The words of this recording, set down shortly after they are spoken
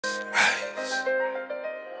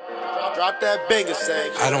Drop that banger, say.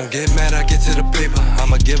 I don't get mad, I get to the paper.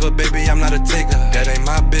 I'm a giver, baby, I'm not a taker. That ain't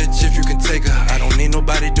my bitch if you can take her. I don't need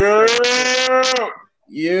nobody to.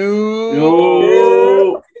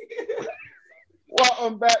 Yo.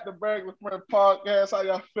 Welcome back to Brag with Friends Podcast. How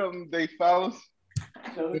y'all feeling today, fellas?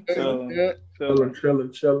 Chilling. You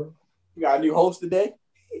got a new host today?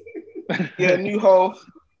 Yeah, new host.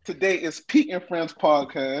 Today is Peak and Friends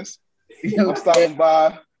Podcast. I'm stopping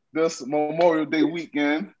by this Memorial Day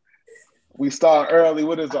weekend. We start early.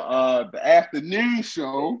 What is the afternoon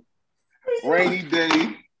show? Rainy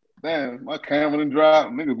day. Damn, my camera done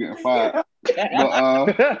dropped. Nigga getting fired. But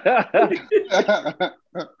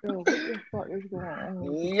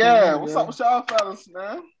yeah, what's up with y'all fellas,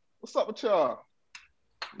 man? What's up with y'all?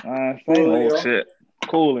 Same old shit.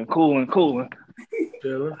 Cooling.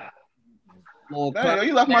 Chilling. Damn, yo,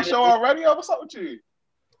 you left my show already? Yo, what's up with you?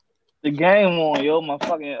 The game on, yo. My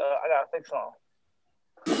fucking, I gotta fix something.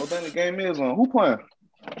 Oh, then the game is on. Who playing?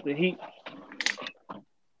 The Heat.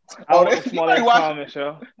 Oh, that's small comments,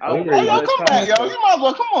 yo. Hey, yo, come back, yo. You might as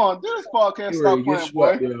well come on. Do this podcast. Stop playing,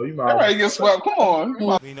 boy. You ready to get swept? Come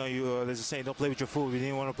on. We know you. There's a saying, don't play with your food. We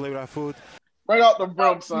didn't want to play with our food. Bring out the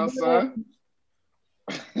broom, son.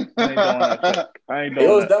 I ain't doing that. I ain't It was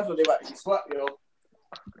doing that. definitely about to get swept, yo.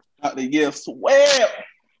 About to get swept.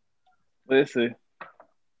 Listen.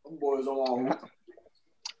 Them boys on.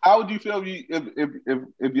 How would you feel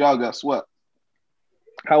if y'all got swept?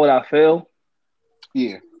 How would I feel?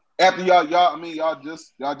 Yeah. After y'all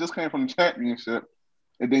just came from the championship,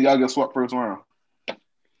 and then y'all get swept first round.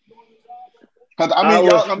 Cause y'all.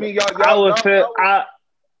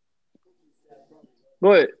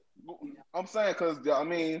 Go ahead. I'm saying because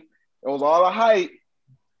it was all a hype.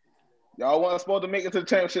 Y'all wasn't supposed to make it to the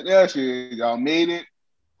championship last year. Y'all made it.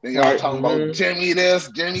 Then y'all talking about Jimmy this,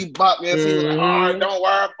 Jimmy Buck this. He was like, all right, don't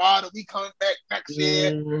worry about it. We coming back next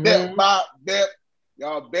year. Bip, bop, bip.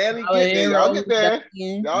 Y'all barely get there. Y'all get there.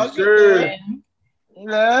 Y'all get there.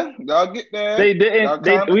 Yeah, y'all get there. They didn't.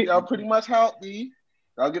 Y'all pretty much healthy.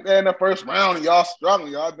 Y'all get there in the first round and y'all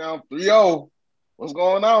struggling. Y'all down 3-0. What's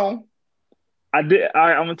going on? I'm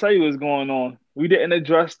gonna tell you what's going on. We didn't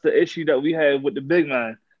address the issue that we had with the big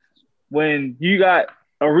man. When you got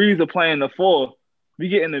Ariza playing the 4, we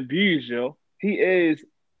getting abused, yo. He a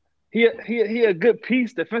good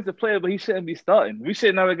piece, defensive player, but he shouldn't be starting. We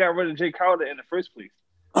should never got rid of Jay Crowder in the first place.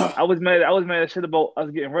 I was mad as shit about us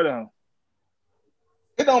getting rid of him.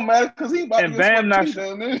 It don't matter because he about and to Bam get not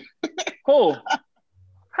swept too, Who?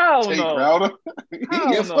 Hell Jay no. Crowder. He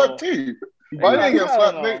gets swept too. But they get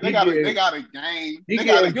swept. They got a game. He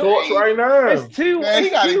getting torched right now. It's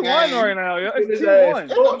 2-1 right now, yo. It's 2-1.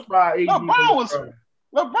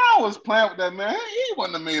 LeBron was playing with that man. He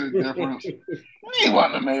wouldn't have made a difference. He ain't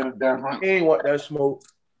want that smoke.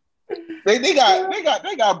 They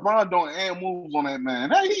got Bron doing and moves on that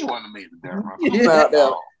man. He wouldn't have made a difference.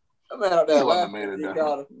 I'm out there. He wouldn't have made a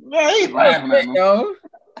difference. Yeah, he's laughing at him.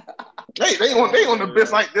 They on the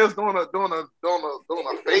bitch like this doing a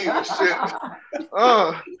favor shit.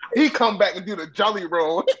 He come back and do the jelly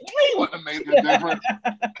roll. He wouldn't have made the difference.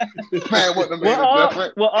 Man wouldn't have made a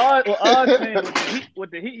difference. Well, saying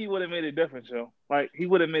with the Heat, he would have made a difference, yo. Like he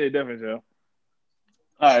would have made a difference, yo.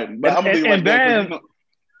 All right, but I'm gonna be like that.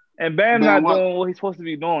 And Bam not doing what he's supposed to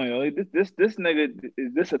be doing, yo. This nigga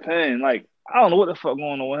is disappearing. Like I don't know what the fuck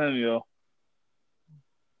going on with him, yo.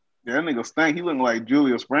 Yeah, that nigga stank. He looking like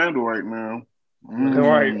Julius Randle right now.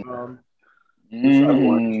 Right.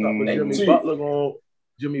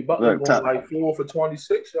 Jimmy Butler going like 4 for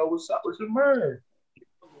 26. Yo, what's up with your man?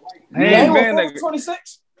 He ain't been 4 for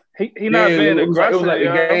 26. He not being aggressive. It was like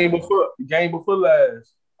the game before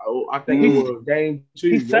last. I think it was game 2.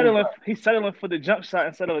 He's settling for the jump shot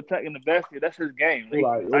instead of attacking the basket. That's his game. He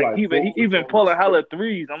even pulling hella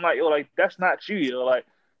threes. I'm like, yo, like that's not you, yo. Like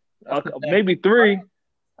maybe 3.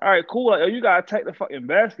 All right, cool. Like, yo, you gotta take the fucking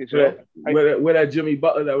basket, yo. Where that Jimmy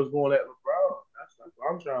Butler that was going at LeBron. That's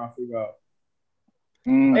what I'm trying to figure out.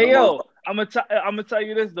 Hey, yo, I'm gonna tell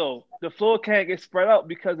you this though. The floor can't get spread out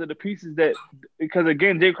because of the pieces because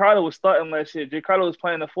again, Jay Crowder was starting last year. Jay Crowder was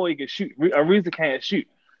playing the 4. He could shoot. Ariza can't shoot.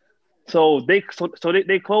 So they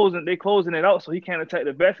closing it out so he can't attack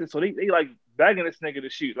the basket. So they like begging this nigga to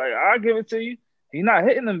shoot. Like I'll give it to you. He not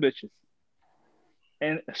hitting them bitches.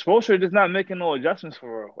 And Spoelstra just not making no adjustments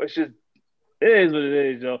for real. It's just it is what it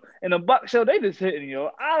is, yo. And the Bucks show they just hitting, yo.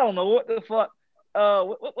 I don't know what the fuck.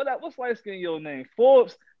 What's light skin your name?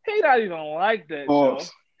 Forbes. He not even like that,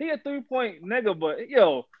 Forbes. Yo. He a 3-point nigga, but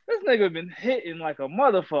yo, this nigga been hitting like a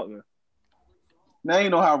motherfucker. Now you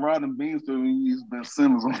know how Rodney Beans do when he's been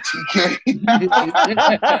Simmons on 2K.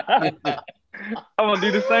 I'm gonna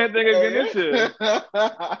do the same thing again this year.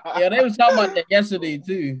 Yeah, they was talking about that yesterday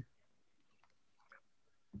too.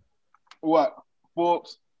 What?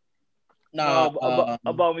 Forbes? No,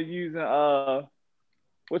 about me using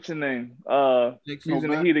what's your name?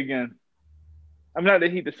 Using the Heat again. I'm not the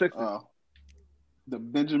Heat, the Sixers. The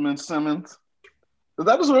Benjamin Simmons. Is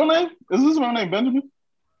that his real name? Is his real name Benjamin?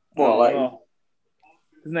 Well, like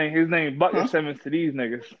his name Bucket Simmons to these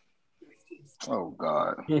niggas. Oh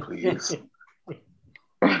God, please.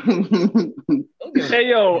 Hey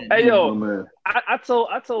yo. I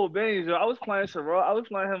told Benny, yo, I was playing Sherrod. I was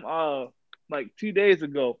playing him like 2 days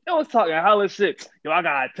ago. I was talking hella shit. Yo, I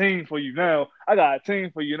got a team for you now. I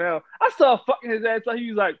started fucking his ass up.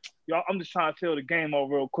 He was like, yo, I'm just trying to kill the game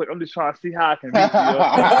over real quick. I'm just trying to see how I can beat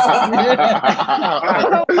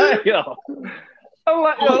you. I'm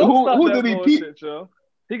like, yo, who did he beat? Yo.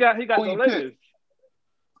 He got the Lakers.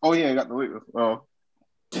 Oh yeah, he got the Lakers.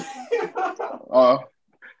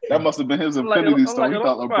 That must have been his infinity stone. He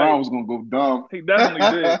thought LeBron was gonna go dumb. He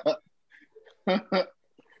definitely did.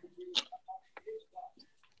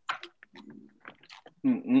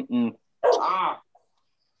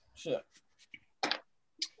 Shit.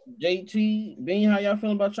 JT, Bean, how y'all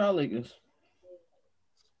feeling about y'all Lakers?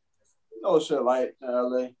 No shit, like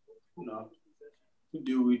LA. You know, we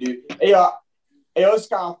do. Hey, it's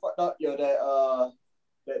kind of fucked up, yo.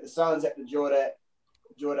 That the Suns had to draw that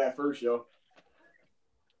first, yo.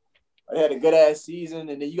 They had a good ass season,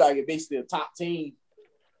 and then you gotta get basically a top team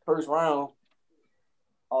first round.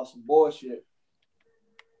 All some bullshit.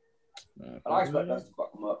 I expect us to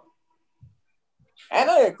fuck them up. And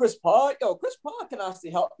I had Chris Paul. Yo, Chris Paul can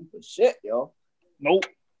honestly help them for shit, yo. Nope.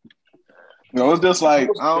 No, it's just like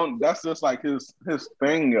that's just like his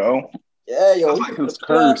thing, yo. Yeah, yo. That's like his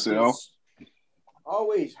curse, yo.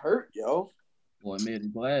 Always hurt, yo. Boy, made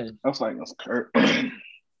him glad. That's like his curse.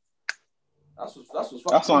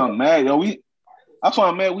 That's why I'm mad, yo. That's why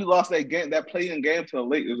I'm mad. We lost that game, that play-in game to the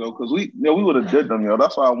Lakers, though, because we would have did them, yo.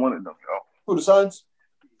 That's why I wanted them, yo. Who, the Suns?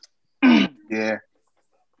 Yeah.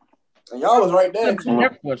 And y'all was right there.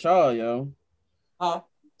 Different for y'all, yo. Huh?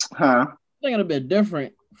 I think it'd been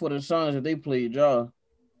different for the Suns if they played y'all.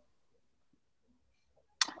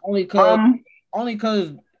 Only cause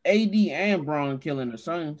AD and Braun killing the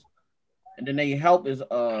Suns, and then they help is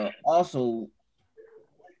also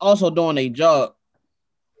doing a job.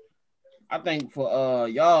 I think for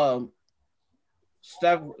y'all,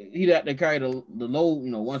 Steph, he'd have to carry the load,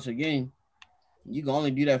 once again. You can only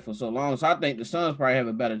do that for so long. So I think the Suns probably have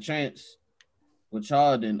a better chance with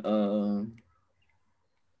y'all than I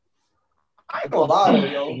ain't gonna lie to you,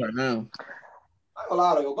 yo. Right now. I ain't gonna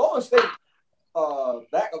lie to you. Golden State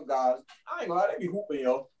backup guys, I ain't gonna lie, they be hooping,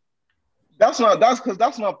 yo. That's what I'm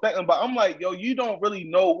thinking. But I'm like, yo, you don't really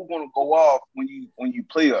know who's gonna go off when you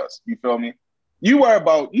play us. You feel me? You worry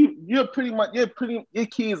about your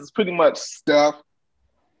keys is pretty much Steph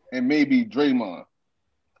and maybe Draymond.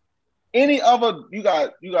 Any other you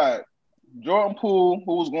got Jordan Poole,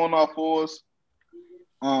 who was going off for us.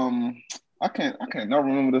 I can't never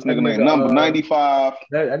remember this nigga name. Number 95.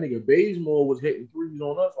 That nigga Bazemore was hitting threes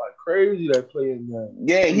on us like crazy. That playing that.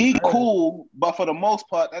 Yeah, he cool, but for the most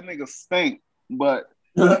part, that nigga stink. But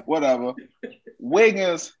whatever.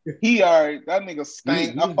 Wiggins, he alright. That nigga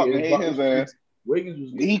stink. I fucking hate his ass. Wiggins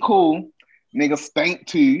was he cool. Nigga stink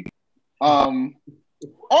too.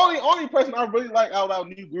 Only person I really like out of our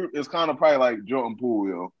new group is kind of probably like Jordan Poole,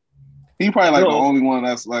 yo. He probably like the only one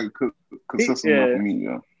that's like consistent enough for me,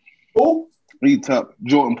 yo. Who? He tough.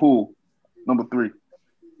 Jordan Poole, number 3.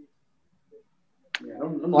 Yeah, he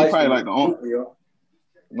probably like the only.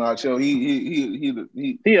 Nah, chill. He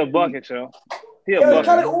a bucket, yo. He a bucket.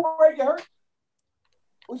 bucket. Uber get hurt?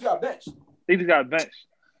 Who you got benched? He just got benched.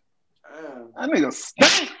 That nigga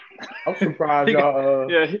stink. I'm surprised y'all.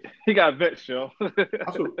 He got benched, yo. I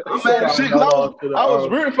was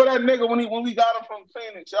rooting for that nigga when we got him from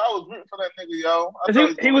Phoenix. Yo. I was rooting for that nigga, yo.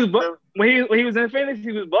 When he was in Phoenix,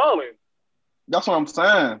 he was balling. That's what I'm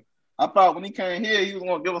saying. I thought when he came here, he was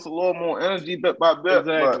gonna give us a little more energy bit by bit.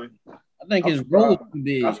 Exactly. I think his role too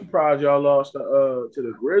big. I'm surprised y'all lost to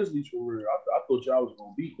the Grizzlies for real. I thought y'all was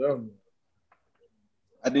gonna beat them.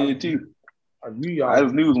 I did too. I knew y'all. I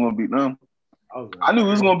just knew we was gonna beat them. I knew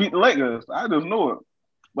we was gonna beat the Lakers. I just knew it.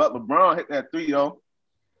 But LeBron hit that 3, yo.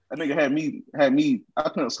 That nigga had me. I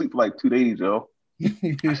couldn't sleep for like 2 days, yo.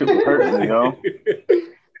 Shit was hurting me, yo.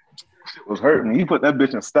 Shit was hurting me. He put that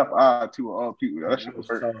bitch in Steph eye too. All people, yo. That shit was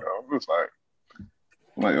hurting, yo. It was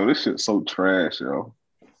like, yo, this shit's so trash, yo.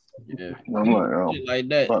 Yeah, I'm like, yo, like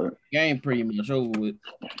that. Game pretty much over with.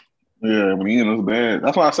 Yeah, when he was bad.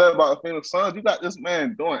 That's what I said about the Phoenix Suns. You got this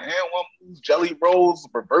man doing and one jelly rolls,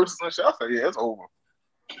 reverses and shit. I said, yeah, it's over.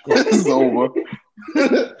 It's over.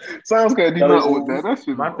 Sounds good. Do not with that. That shit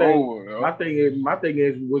is over. Yo. My thing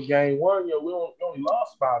is with game one, yo, we only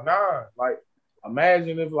lost by 9. Like,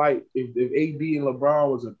 imagine if AD and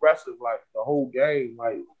LeBron was aggressive like the whole game.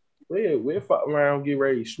 Like, we'll fuck around, get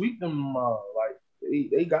ready to sweep them. Like,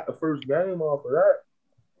 they got the first game off of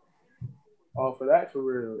that for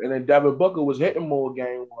real. And then Devin Booker was hitting more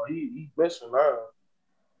game one. He missing now.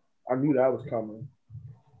 I knew that was coming.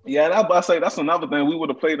 Yeah, and I about to say that's another thing. We would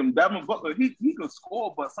have played him. Devin Booker, he can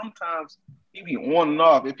score, but sometimes he be on and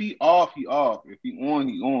off. If he off, he off. If he on,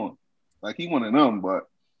 he on. Like he one of them. But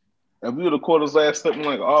if we would have caught his ass slipping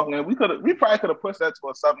like off, man, we probably could have pushed that to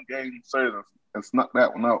a 7-game series and snuck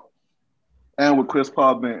that one out. And with Chris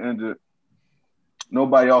Paul being injured,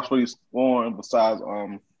 nobody else really scoring besides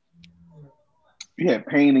we had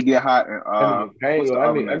Payne to get hot and I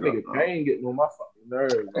think Payne getting on my fucking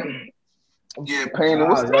nerves. Yeah, Payne.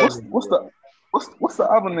 What's the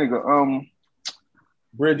other nigga?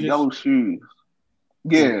 Bridges. Yellow shoes.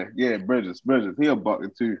 Yeah, Bridges. He a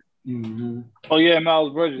bucket too. Mm-hmm. Oh yeah,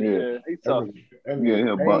 Miles Bridges. Yeah, he's tough. Yeah, he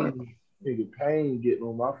a bucket. Nigga Payne getting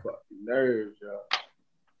on my fucking nerves, yo.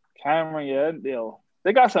 Cameron,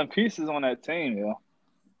 they got some pieces on that team, yo.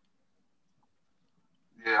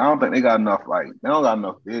 Yeah, I don't think they got enough. Like they don't got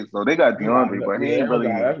enough bigs. So they got DeAndre, but he ain't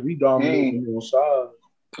really. We dominating on side.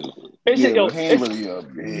 It's really a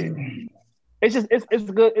big. It's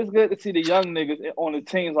good. It's good to see the young niggas on the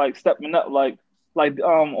teams like stepping up, like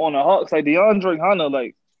on the Hawks, like DeAndre Hunter,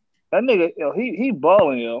 like that nigga, yo, he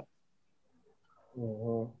balling, yo.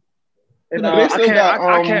 Mm-hmm. And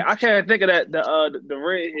I can't think of that the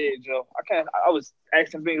redhead, yo. I was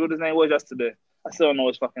asking Vinny what his name was yesterday. I still don't know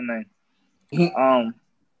his fucking name.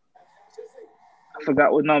 I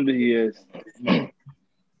forgot what number he is.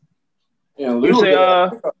 Yeah, Lou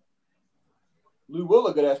Will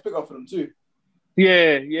a good ass pickup for them too.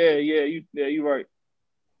 Yeah, you right.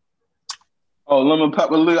 Oh, Lemon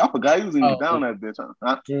Pepper Lee, I forgot he was even down that bitch.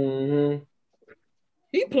 Huh? Mm-hmm.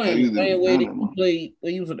 He playing the same way that he played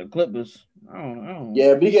when he was with the Clippers. I don't.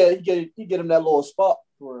 Yeah, but he get him that little spot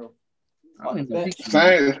for real.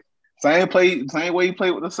 Same way he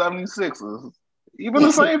played with the 76ers. Even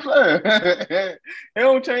the same player. He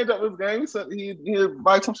don't change up his game. He'll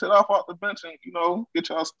bite some shit off the bench and, get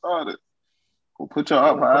y'all started. Or put y'all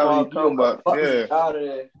up however you come, but yeah. Out of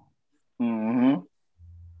there. Mm-hmm.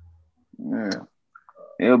 Yeah.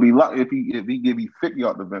 It'll be lucky if he give you 50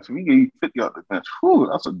 off the bench. If he give you 50 off the bench, whew,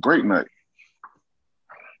 that's a great night.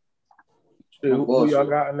 Who y'all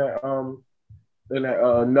got in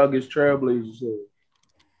that Nuggets Trailblazers?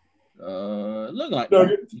 Look like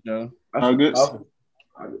Nuggets. Nuggets.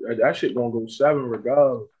 That shit gonna go 7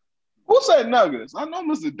 regardless. Who said Nuggets? I know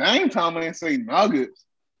Mr. Dame Time ain't say Nuggets.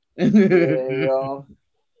 Yeah, yo.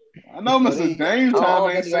 I know Mr. Dame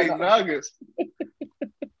Time ain't say Nuggets.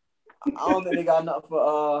 I don't think they got enough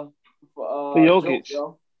for Jokic.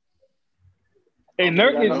 Yo. Hey,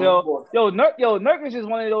 Nurkic, Nurkic is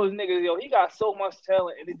one of those niggas, yo. He got so much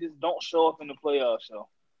talent and it just don't show up in the playoffs, yo.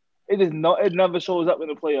 It never shows up in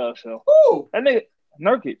the playoffs, yo. Who? That nigga,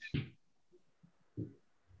 Nurkic.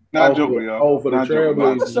 Not joking, yo. Oh, for the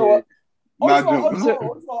Trailblazers. Not joking.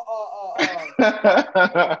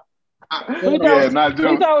 Yeah, not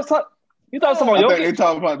joking. You thought someone Jokic? I think they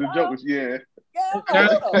talking about the Jokers, yeah.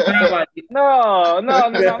 No, I'm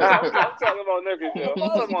talking about Nurkic, yo. I'm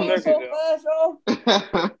talking about Nurkic,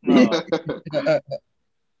 yo.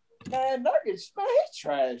 Man, Nuggets, man, he's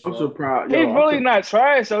trash. I'm surprised. He's really not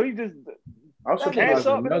trash, so he just I'm can't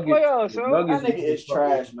show up in the playoffs, yo. That nigga is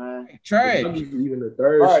trash, man. Trash. Even the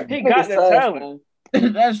third. Right, he got the talent.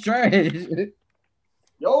 That's trash.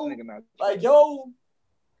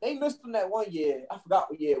 They missed him that one year. I forgot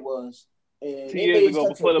what year it was. And 2 years ago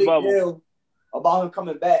before the bubble. About him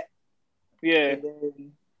coming back. Yeah. And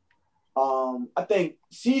then, I think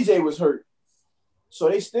CJ was hurt. So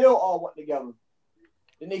they still all went together.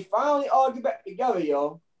 Then they finally all get back together,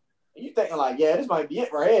 yo. And you thinking like, yeah, this might be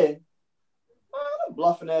it right here. Man, them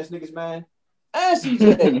bluffing ass niggas, man. And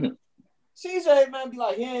CJ. CJ, man, be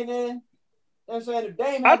like here and there. You know what I'm saying? If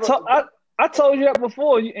Dame I told you that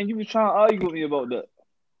before, and you was trying to argue with me about that.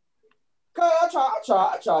 Cause I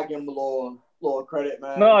try to give him a little credit,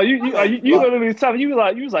 man. No, you literally tell me you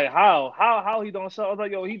was like how he don't show up. I was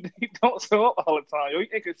like, yo, he don't show up all the time. Yo, he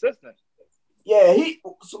inconsistent. Yeah,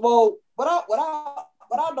 what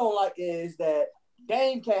I don't like is that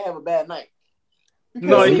Dame can't have a bad night.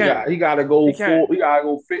 No, he can't. He gotta go he gotta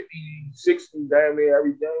go 50, 60 damn near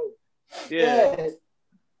every game. Yeah.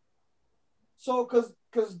 So cause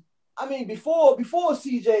I mean before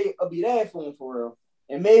CJ will be there for him for real.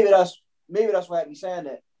 And maybe that's maybe that's why I be saying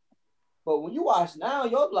that. But when you watch now,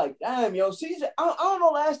 you're like, damn, yo, CJ. I don't know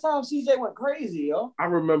last time CJ went crazy, yo. I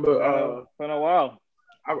remember. Been a while.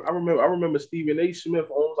 I remember Stephen A. Smith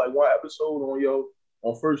on like one episode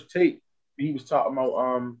on First Take. He was talking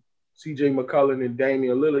about C.J. McCollum and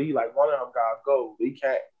Damian Lillard. He like, one of them guys go. They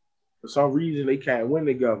can't, for some reason, they can't win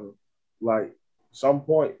together. Like, at some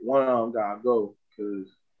point, one of them guys go because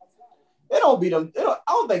they don't beat them. I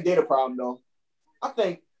don't think they're the problem though. I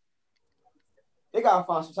think they gotta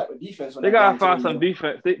find some type of defense. They gotta find some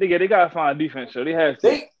defense. They gotta find a defense. So they have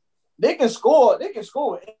to. They can score. They can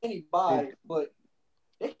score with anybody, but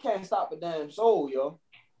they can't stop a damn soul, yo.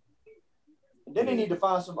 And then they need to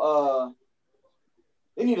find some.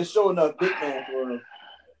 They need to show enough big man for them.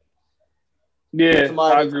 Yeah,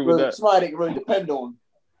 I agree with that. Somebody they can really depend on.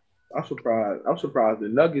 I'm surprised the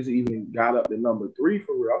Nuggets even got up to number 3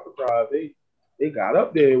 for real. I'm surprised they got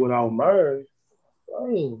up there without Murray.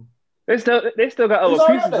 Dang. They still got other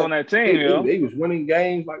pieces on that team, yo. They was winning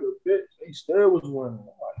games like a bitch. They still was winning. I'm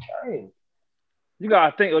like, dang. You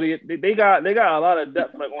gotta think, they got a lot of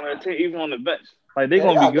depth like on that team, even on the bench. Like they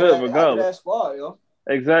gonna be good regardless. That squad, yo.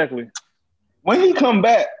 Exactly. When he come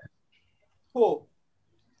back? Cool.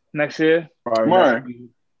 Next year. Murray.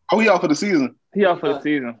 Oh, he out for the season. He out for the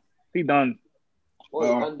season. He done.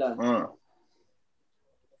 I'm done.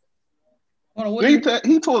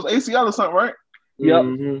 He tore his ACL or something, right? Yep.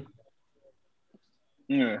 Mm-hmm.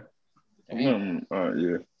 Yeah.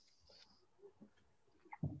 Yeah.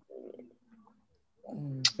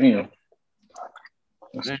 Damn.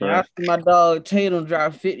 I see my dog Tatum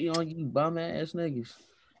drop 50 on you, bum ass niggas.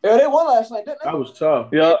 Yeah, they won last night, didn't they? That was tough.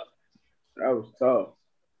 Yeah. That was tough.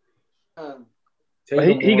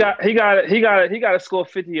 He got to score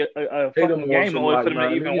 50 a fucking game in order for them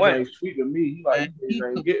to even win. Sweeping me. He like he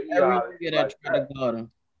ain't getting me every out. nigga that tried to guard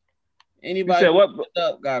him. Anybody what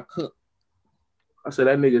up got cooked. I said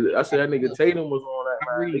that nigga Tatum was on that,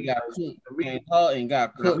 man. Really got cooked. And Harden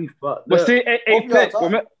got cooked. But see, Pitt,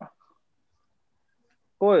 remember?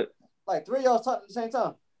 Go ahead. Like 3 of y'all talking at the same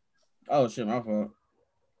time. Oh shit, my fault.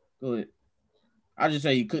 Go ahead. I just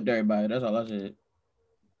say you cooked everybody. That's all I said.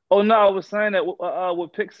 Oh no, I was saying that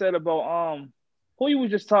what Pick said about who you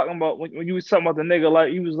was just talking about when you was talking about the nigga,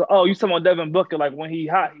 like you was you talking about Devin Booker, like when he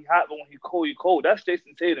hot, but when he cold. That's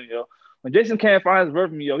Jason Tatum, yo. When Jason can't find his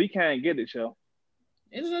rhythm, yo, he can't get it, yo.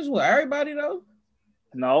 Isn't this what everybody though?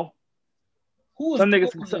 No. Who is some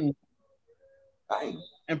niggas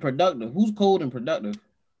and productive? Who's cold and productive?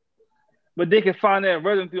 But they can find their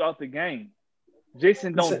rhythm throughout the game.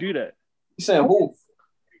 Jason don't do that. You saying who?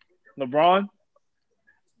 LeBron?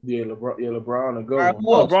 Yeah, LeBron a good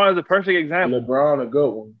one. LeBron is a perfect example. LeBron a good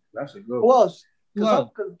one. That's a good one. Who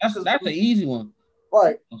else? That's an easy one.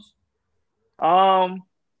 Right.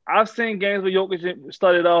 I've seen games where Jokic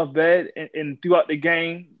started off bad and throughout the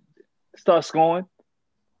game start scoring.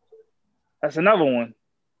 That's another one.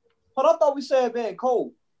 But I thought we said being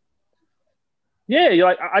cold. Yeah,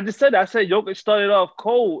 like I just said that. I said Jokic started off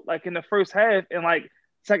cold, like in the first half, and like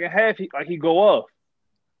second half he go off.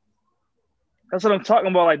 That's what I'm talking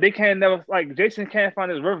about. Like they can't never like Jason can't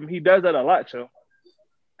find his rhythm. He does that a lot, yo.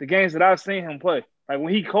 The games that I've seen him play, like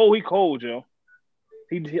when he cold, yo.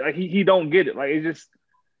 He don't get it. Like it just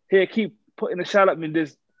he'll keep putting the shot up and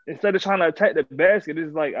just instead of trying to attack the basket,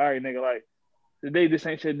 it's like, all right, nigga, like today this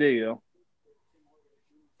ain't your day, yo.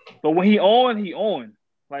 But when he on.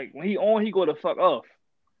 Like when he on, he go the fuck off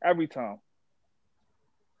every time.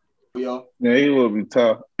 Yeah, he will be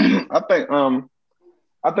tough. I think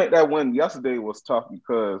that win yesterday was tough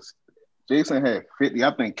because Jason had 50.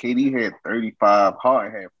 I think KD had 35.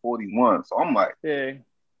 Harden had 41. So I'm like, yeah.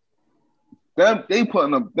 They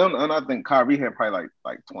putting them, and I think Kyrie had probably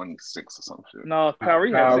like 26 or some shit. No,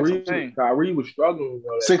 Kyrie had 16. Kyrie was struggling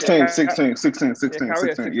with 16.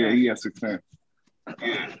 Yeah, he had 16.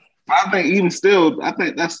 Yeah. I think even still, I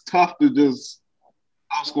think that's tough to just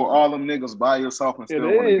outscore all them niggas by yourself and still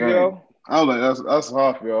win a game. Yo. I was like, that's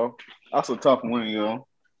tough, yo. That's a tough win, yo.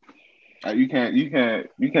 Like, you can't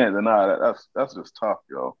deny that. That's just tough,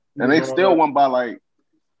 yo. And they still won by like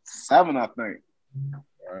 7, I think.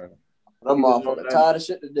 I'm motherfucking tired of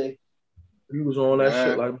shit today. He was on that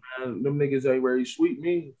shit like, man, them niggas ain't ready to sweep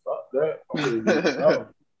me. Fuck that. We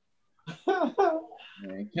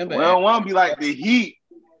don't want to be like the Heat.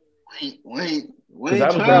 Wait.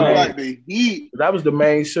 That was like the Heat. That was the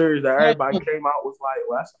main series that everybody came out was like,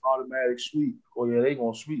 well, that's an automatic sweep. Oh yeah, they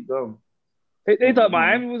gonna sweep them. They thought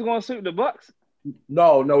Miami was gonna sweep the Bucks.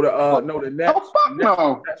 No, the Nets. Oh fuck no. The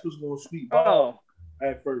Nets was gonna sweep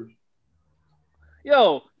at first.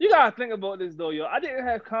 Yo, you gotta think about this though, yo. I didn't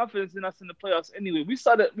have confidence in us in the playoffs anyway. We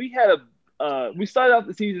started off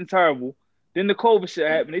the season terrible. Then the COVID shit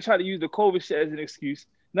happened. They tried to use the COVID shit as an excuse.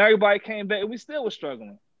 Now everybody came back, and we still was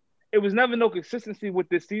struggling. It was never no consistency with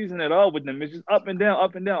this season at all with them. It's just up and down,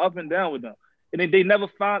 up and down, up and down with them. And then they never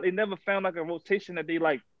found like a rotation that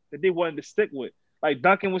they wanted to stick with. Like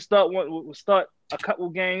Duncan would start a couple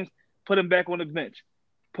games, put him back on the bench,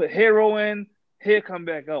 put Hero in, here come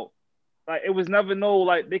back out. Like it was never no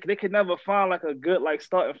like they could never find like a good like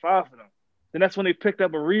starting five for them. Then that's when they picked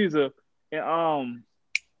up Ariza and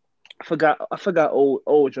I forgot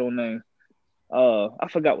old Joe name. I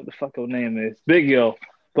forgot what the fuck her name is. Big Yo.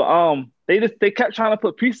 But they kept trying to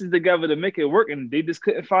put pieces together to make it work, and they just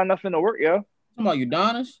couldn't find nothing to work, yo. Talking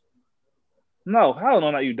about Udonis? No, hell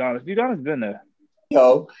no, not Udonis. Udonis been there.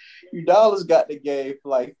 Yo, Udonis got the game for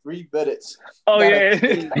like 3 minutes. Oh yeah.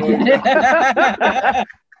 That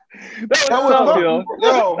was tough, yo.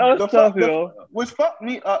 That was tough, yo. Which fucked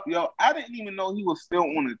me up, yo. I didn't even know he was still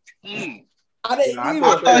on the team. I didn't I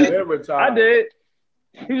did.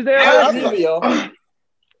 He was there.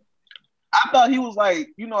 I thought he was like,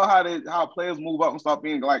 you know how players move up and start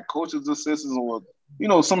being like coaches' assistants or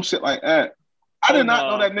some shit like that. I did not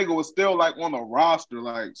know that nigga was still like on the roster,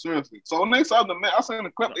 like seriously. So when they subbed the man, I seen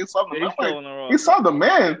the clip, they subbed the man. He subbed the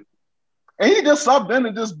man. And he just subbed in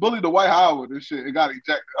and just bullied the White Howard and shit and got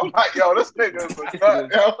ejected. I'm like, yo, this nigga is a nut,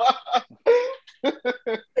 yo.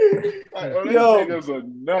 Like, this nigga's a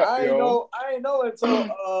nut, I ain't know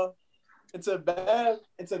until Bam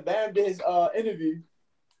did his interview.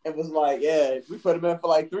 It was like, yeah, we put him in for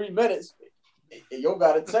like 3 minutes. And yo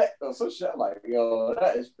got a tech or some shit. I'm like, yo,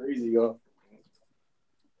 that is crazy, yo.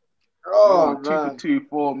 Oh, man.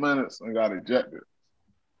 4 minutes and got ejected.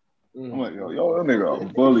 I'm like, yo, that nigga a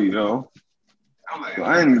bully, yo. I'm like, yo,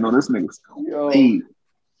 I didn't even know this nigga still played.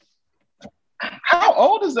 How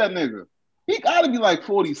old is that nigga? He gotta be like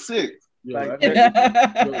 46. Yo, that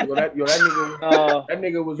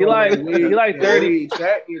nigga was he like 30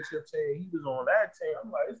 championship team. He was on that team.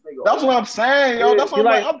 I'm like, this nigga. That's what I'm saying, yo. That's what I'm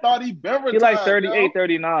like. I thought he been retired. He like 38, yo.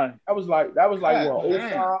 39. That was like what,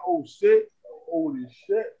 05, 06? Old as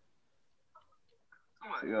shit.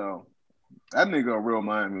 Yo, that nigga a real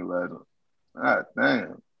Miami legend. God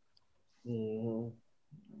damn. Mm-hmm.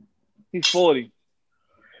 He's 40.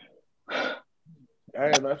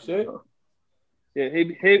 Damn, that's it. Yeah,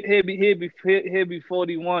 he'll be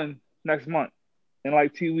 41 next month in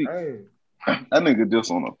like 2 weeks. Damn. That nigga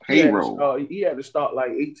just on a payroll. He had to start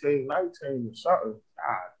like 18, 19 or something.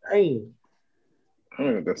 God damn.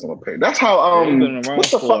 That's on a pay. That's how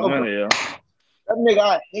what the fuck? That nigga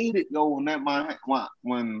I hated, yo, when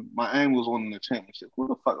Miami was winning the championship. Who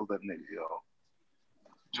the fuck was that nigga, yo?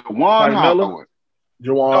 Juwan Howard.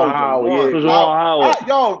 Juwan Howard.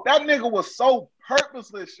 Yo, that nigga was so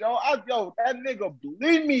purposeless, yo. That nigga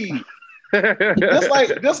bleed me.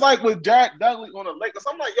 just like with Jack Dudley on the Lakers.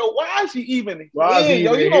 I'm like, yo, why is he even here?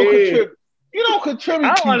 Yo, you don't contribute. You don't contribute.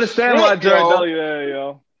 I don't understand why Jack Dudley there,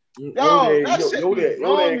 yo. Yo, that shit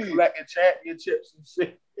collecting championships and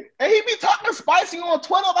shit. And he be talking spicy on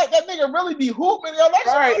Twitter like that nigga really be hooping, yo. That's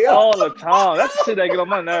right, all the time. That's the shit that get on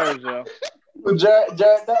my nerves, yo. Jared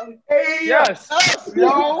Dudley. Hey, yes,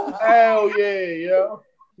 yo. Hell yeah, yo.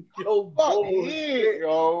 Yo, fuck yeah,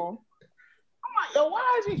 yo. I'm like, yo,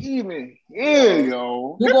 why is he even here,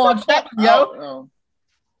 yo? Who gonna check him, yo?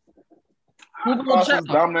 Who gonna check him?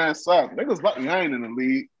 Dumb ass suck. Niggas lucky I ain't in the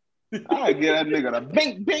league. I get that nigga the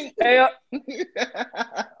bink. Hey, I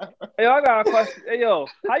got a question. Hey, yo,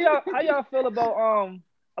 how y'all feel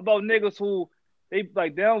about niggas who they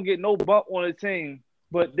don't get no bump on the team,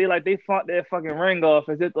 but they fought their fucking ring off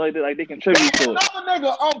as if like they contribute to it. Another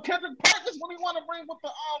nigga, Kendrick Perkins, when he want to bring with the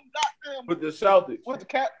goddamn with the Celtics, with the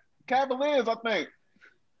Cavaliers, I think.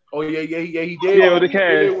 Oh yeah, he did. Yeah, with the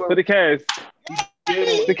Cavs.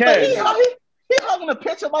 The Cavs. He hugging a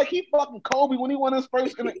picture like he fucking Kobe when he won his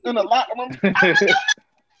first in the locker room.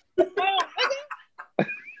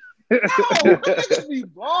 Yo, niggas be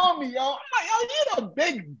blowing me, yo. I'm like, yo, you the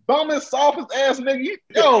big dumbest, softest ass nigga.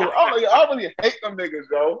 I really hate them niggas,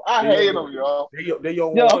 yo. I hate them, yo.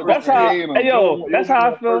 That's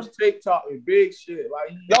how I feel. First TikTok and big shit,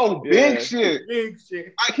 like big shit.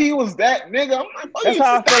 Like he was that nigga. I'm like, that's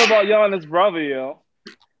how I feel about y'all and his brother, yo.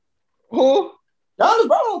 Who? Y'all and his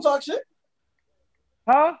brother don't talk shit.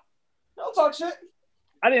 Huh? Don't talk shit.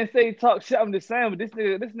 I didn't say he talk shit. I'm just saying, but this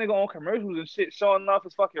nigga on commercials and shit, showing off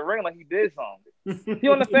his fucking ring like he did something. He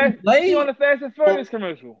on the Fast and Furious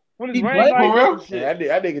commercial with his ring like shit. Yeah,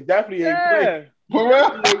 that nigga definitely ain't played. For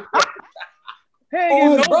real? He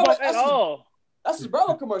ain't get no bump at all. That's his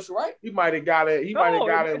brother commercial, right? He might have got it. He might have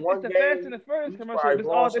got it in one game. It's the Fast and the Furious commercial. It's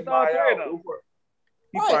all three of them.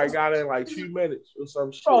 He probably got it in like 2 minutes or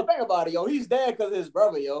some shit. Bro, think about it, yo. He's there because of his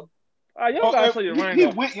brother, yo. You don't gotta show your ring he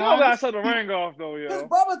off. with You don't gotta Giannis. show the ring off though, His yo.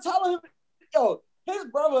 brother telling him, yo,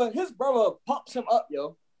 his brother pumps him up,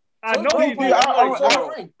 yo. I So know his he brother did. probably I- show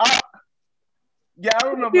the ring. Yeah, I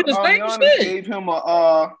remember He the same Giannis shit. gave him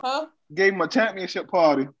Huh? a championship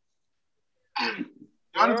party.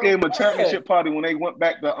 Giannis gave him a championship party when they went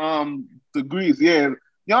back to Greece. Yeah,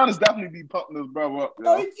 Giannis definitely be pumping his brother up.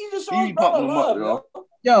 No, Yo. he just He showed be his brother pumping him up, love, yo. yo.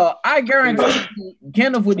 Yo, I guarantee you,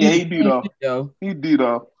 Kenneth would do Yeah, the he do same though. shit, yo. He do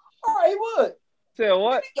though. All right, he would. Say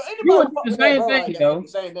what? Yo, You would anybody do fuck the with that same brother thing, like that, yo. the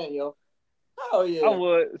same thing, yo. Hell yeah. I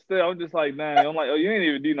would. Still, I'm just like, man. I'm like, oh, you ain't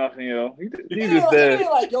even do nothing, yo. He It just ain't dead.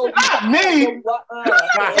 like, yo, Not me. yo, rock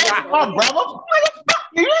around. My brother, nigga, fuck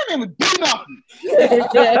you. You ain't even do nothing.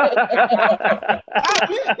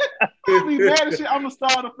 I be mad as shit. I'm the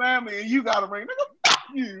star of the family, and you got a ring, nigga. Fuck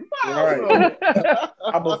you. Right.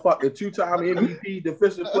 I'm gonna fuck the 2-time MVP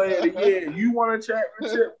defensive player of the year. You want a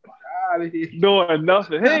championship? Out of here. Doing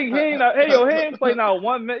nothing. He ain't played not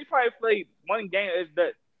 1 minute. He probably played one game. If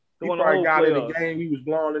that, He won the probably whole got in the playoffs. game. He was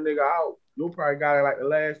blowing the nigga out. You probably got it like the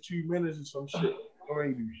last 2 minutes or some shit. You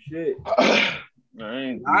ain't do shit.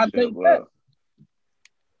 I think that.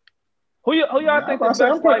 Who y'all think the best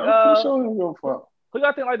I'm pretty like sure he will fuck. who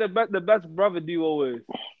y'all think like the best brother duo is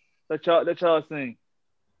that y'all seen?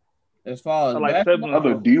 As far as Like basketball, Other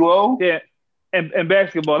siblings. duo. Yeah. And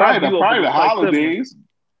basketball. Not Probably duo, the but like siblings. holidays.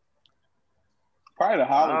 Probably the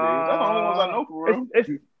holidays. That's the only ones I know for real. It's,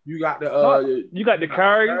 You got the you got the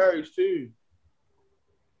Currys. Currys too.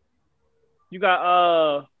 You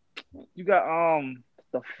got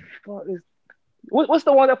the fuck is what's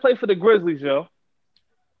the one that played for the Grizzlies, yo?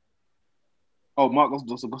 Oh, Marcus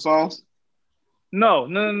Gasols. No.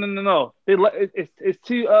 It's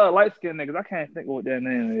two light skinned niggas. I can't think of what their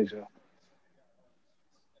name is, yo.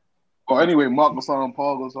 Oh, anyway, Mark Gasol and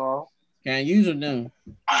Paul Gasol. can't use them.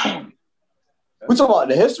 We talking about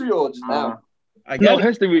the history or just now? I No,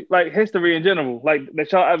 guess history in general, like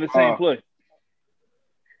that y'all ever seen play.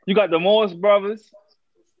 You got the Morris brothers.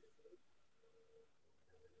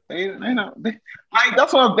 They like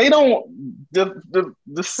that's what they don't the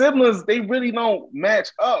siblings, they really don't match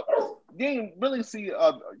up. You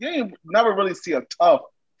ain't never really see a tough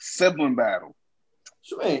sibling battle.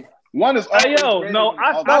 What you mean? One is Hey, yo, always no, greater than the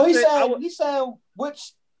I other. No, said- he's saying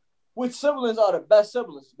which siblings are the best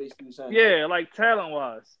siblings, basically saying. Yeah, like talent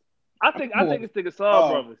wise. I think it's the Gasol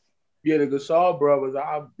brothers. Yeah, the Gasol brothers.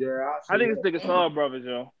 I think it's the Gasol brothers,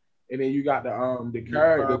 yo. And then you got the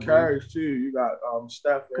Currys too. You got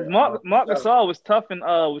Steph. Because Mark Gasol was tough in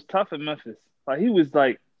Memphis. Like he was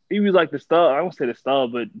like the star. I won't say the star,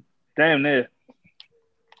 but damn near.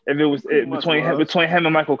 If it was between him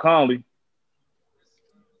and Michael Conley.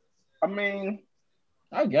 I mean,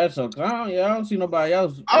 I guess so. I don't see nobody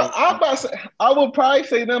else. I'm about to say, I would probably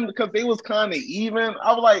say them because they was kind of even.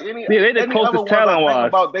 I was like, they the closest talent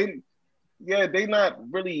wise. They not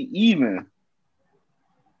really even.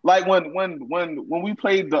 Like when we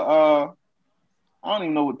played the I don't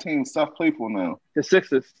even know what team Steph played for now. The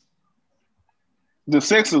Sixers. The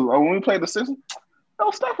Sixers. When we played the Sixers,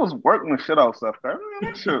 Steph was working the shit out of Steph Curry.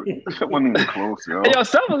 That shit wasn't even close, yo. Hey, yo,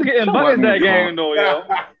 Steph was getting buckets that game though, yo.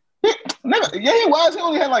 Nigga, yeah, he was. He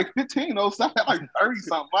only had like 15 though. Steph had like 30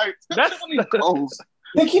 something. Like that shit wasn't even close.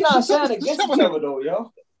 I think he not saying against each other though,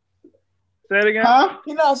 yo. Say it again. Huh?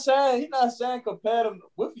 He not saying compare them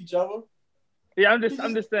with each other. Yeah, I'm just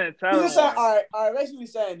saying talent. He's just saying, all right. Basically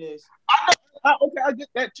saying this. Okay, I get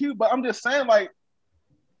that too, but I'm just saying, like,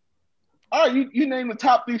 all right, you name the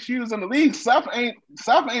top 3 shooters in the league. Steph ain't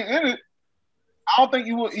in it. I don't think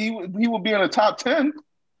he would be in the top 10.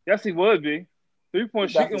 Yes, he would be.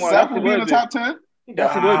 3-point shooting wise, Steph would be in the top 10.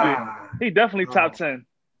 Yes, he would be. He definitely top 10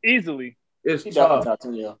 easily. It's He tough. definitely top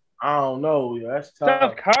 10, yo. I don't know. Yeah, that's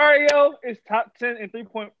tough. Steph Curry, yo, is top 10 in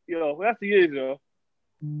 3-point. Yo, that's the years, yo.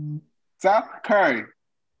 Steph Curry.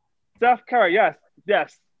 Steph Curry,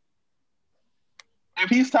 yes. If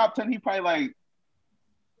he's top 10, he probably like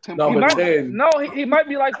 10 No, points. but He might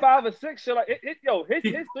be like 5 or 6. So like, his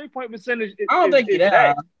 3-point percentage. I don't think he that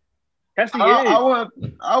high. Yes, he is.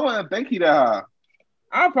 I wouldn't think he that high.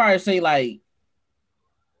 I'll probably say like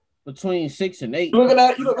between 6 and 8. You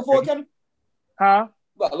looking for it, Kenny? Huh?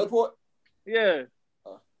 Look for it. Yeah.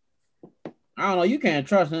 I don't know. You can't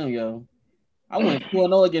trust him, yo. I went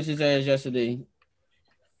 2-0 against his ass yesterday,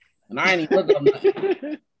 and I ain't even look up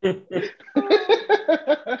nothing.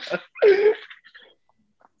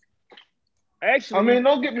 Actually, I mean,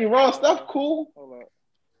 don't get me wrong. Steph cool. hold up.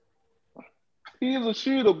 He's a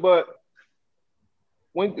shooter, but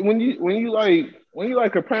when you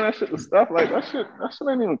like comparing that shit to Steph, like that shit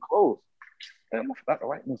ain't even close. Damn, I forgot to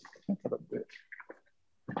write this.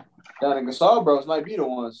 Down in Gasol bros might be the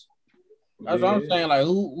ones. That's what I'm saying. Like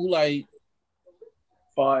who like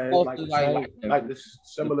far as like the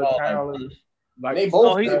similar talent. Like they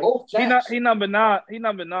both champs. He number 9. He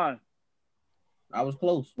number 9. I was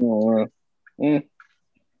close.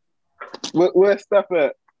 Where's Steph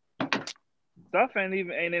at? Steph ain't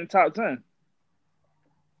in the top 10.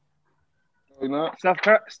 You know?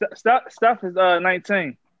 Steph is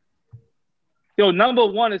 19. Yo, number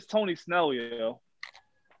 1 is Tony Snell, yo.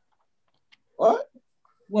 What?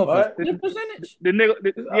 What percentage? The nigga,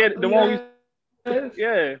 the one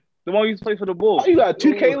the one who used to play for the Bulls. Oh, you got a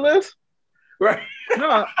 2K list? Right.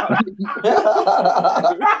 No.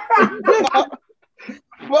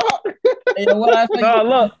 Hey, what I think? No,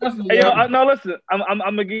 look. Hey, yo, no, listen. I'm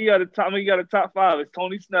gonna give you the top. I'm gonna give you the top 5. It's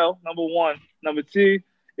Tony Snell, number 1. Number 2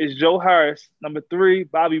 is Joe Harris. Number 3,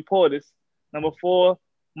 Bobby Portis. Number 4,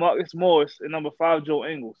 Marcus Morris, and number 5, Joe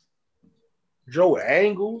Ingles. Joe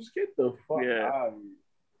Ingles? Get the fuck out of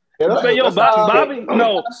here. But yo, Bobby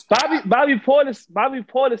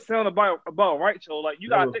Portis sound about right, yo. Like you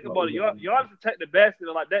gotta think about it. You have to take the basket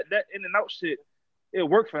like that in and out shit. It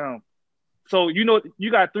worked for him. So you know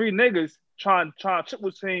you got 3 niggas trying to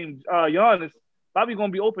triple team Giannis. Bobby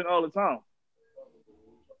gonna be open all the time.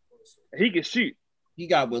 He can shoot. He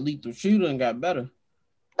got with lethal shooter and got better.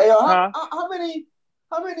 Hey, yo, how many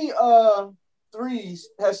threes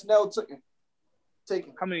has Snell taken?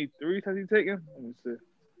 How many threes has he taken? Let me see.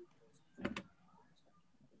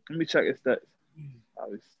 Let me check his stats.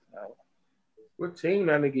 What team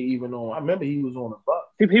that nigga even on? I remember he was on the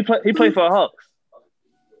Bucks. He played for the Hawks.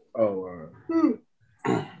 Oh,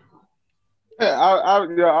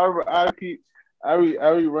 I keep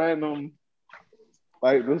every random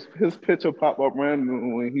like his picture pop up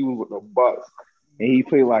random when he was with the Bucks and he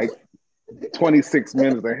played like 26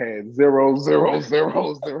 minutes and had 0, 0,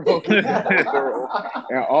 0, 0, 0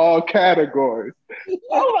 in all categories.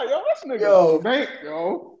 I'm like, yo, this nigga bank,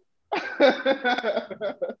 yo.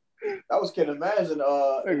 That was Ken Imagine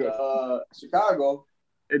Chicago.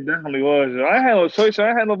 It definitely was. Yo. I ain't had no choice. I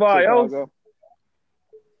ain't had nobody else.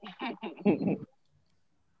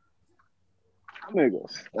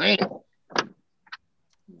 Niggas. I ain't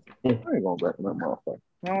going back in that motherfucker.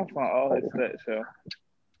 I don't find all his stats, yo.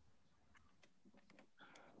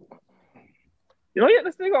 You know,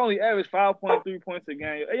 this nigga only averaged 5.3 points a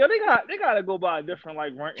game. Yo, they gotta go by a different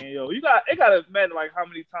like ranking, yo. It gotta matter like how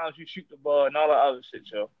many times you shoot the ball and all that other shit,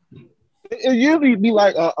 yo. It usually be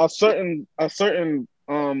like a certain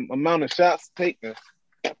amount of shots taken.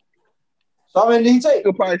 So how many did he take?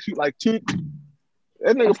 He'll probably shoot like 2.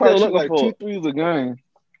 That nigga probably shoot like 2 threes a game.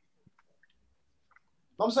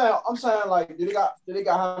 I'm saying like, did they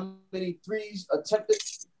got how many threes attempted?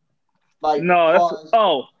 Like no,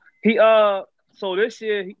 he so this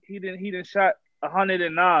year he didn't shot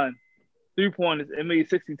 109 3-pointers and made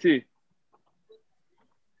 62.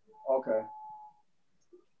 Okay.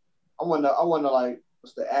 I wonder like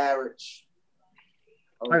what's the average?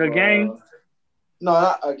 Like a game? No,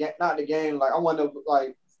 not the game. Like I wonder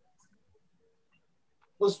like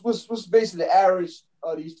what's basically the average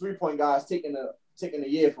of these 3-point guys taking a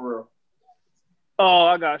year for real? Oh,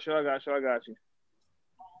 I got you.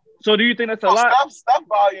 So do you think that's a lot? Steph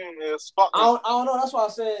volume is fucking. I don't know. That's why I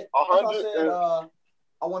said. I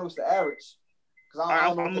wonder what's the average. Because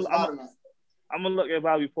I don't know if it's hard or not. I'm gonna look at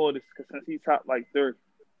Bobby Portis because since he's top like 3rd.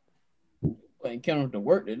 Ain't counting with the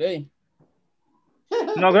work today.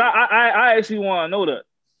 No, cause I actually want to know that.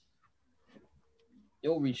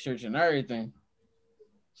 Yo, researching everything.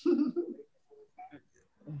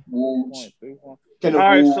 All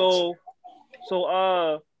right,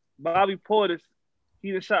 so Bobby Portis,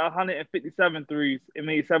 he just shot 157 threes and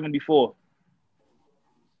made 74.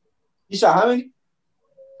 He shot how many?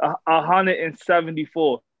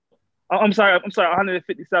 174. I'm sorry,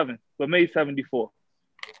 157, but made 74.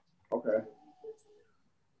 Okay.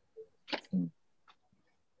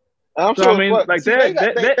 I'm so sure, I mean, like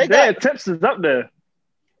their attempts is up there.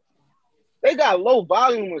 They got low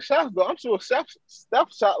volume of shots, though. I'm sure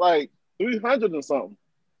Steph shot like 300 or something.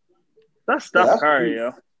 That's Steph Curry,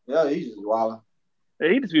 yo. Yeah, he's just wilding. Yeah,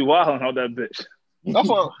 he just be wilding on that bitch. That's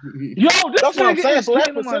what, that's what I'm saying. So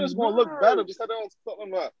that percentage gonna look better because they don't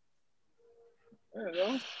something up.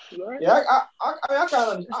 Yeah, I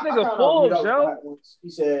kind of. This nigga Forbes, yo. He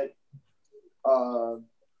said,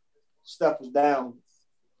 Steph was down.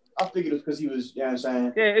 I figured it was because he was. You know what I'm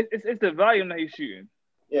saying? Yeah, it's the volume that he's shooting.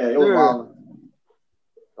 Yeah, it was wild.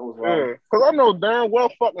 It was wild. Because I know damn well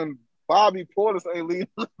fucking Bobby Portis ain't leading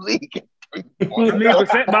the league.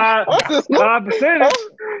 by percentage. By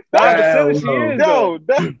percentage, he is. Yo,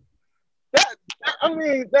 that's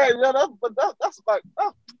like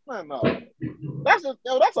Man, no. That's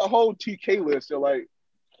a whole TK list. You're like,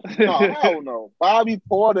 no, hell no. Bobby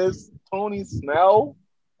Portis, Tony Snell,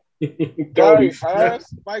 Gary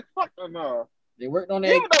Harris. Like, fuck no. They worked on that.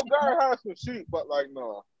 Even though Gary Harris can shoot, but like,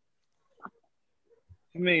 no.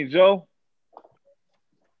 You mean Joe?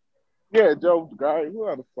 Yeah, Joe Gary. Who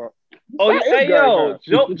the fuck? Oh, Fuck is hey Gary yo,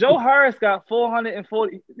 Harris? Joe Harris got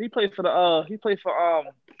 440. He played for the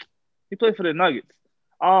Nuggets.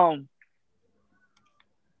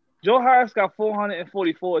 Joe Harris got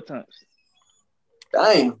 444 attempts.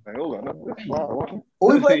 Damn. Hey, hold on. That's wild.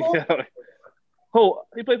 Who he play for? Who?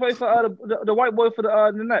 He played for the white boy for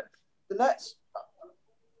the Nets. The Nets.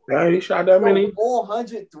 Yeah, he shot that many.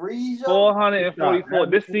 403, yo. 444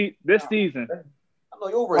 this season. I know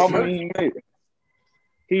you're How right. many he made?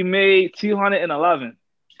 He made 211.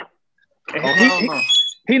 And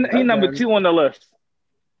he number 2 on the list.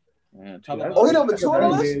 Man, Oh, he number 2 on the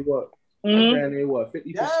list? Mhm. What,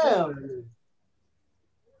 50%? Damn.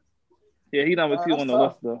 Yeah, he number 2 on the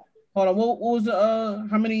list though. Hold on, what was the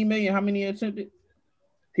how many he made and how many he attempted?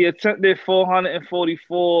 He attempted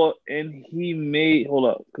 444 and he made, hold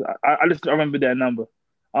up, 'cause I just remember that number.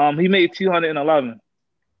 He made 211.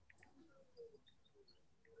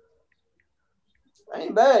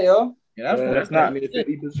 Ain't bad, yo. Yeah, That's not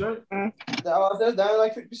 50%. That's down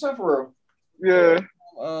like 50% for real.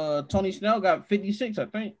 Yeah. Tony Snell got 56, I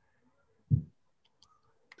think.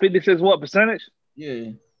 56 what percentage?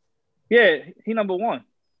 Yeah. Yeah, he number 1.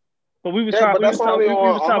 But we was Yeah, talking. but that's only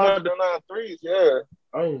on about 109 threes. Yeah.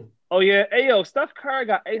 Oh yeah, hey yo, Steph Curry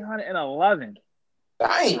got 811.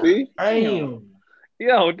 Damn. See? Damn.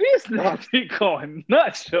 Yo, these niggas be going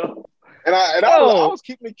nuts, yo. And I was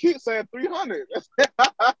keeping the kid saying 300.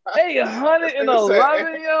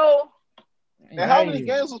 811, yo. And how many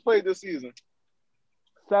games was played this season?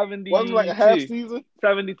 72. Wasn't it like a half season?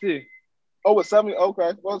 72. Oh, it's 70.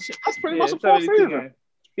 Okay. Well, that's pretty much a full 72 season. games.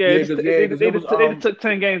 Yeah, they took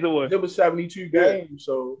 10 games away. There was 72 games,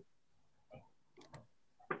 so.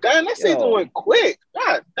 Damn, that season went quick.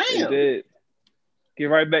 God They damn. did. Get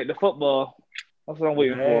right back to football. That's what I'm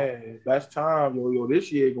waiting for. That's time, yo.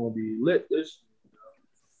 This year gonna be lit.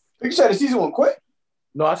 You said the season went quick?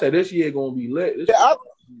 No, I said this year gonna be lit. That's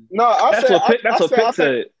what Pitt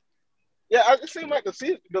said. Yeah, it seemed like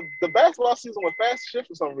the basketball season went fast shift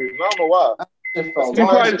for some reason. I don't know why. He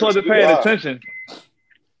probably just wasn't paying attention.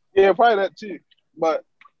 Yeah, probably that too. But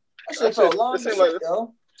that shit felt long as shit, shit,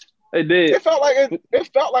 yo. It did. It felt like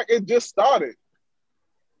it just started.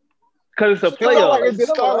 Because it's a It felt like playoff. it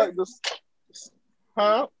just started like this.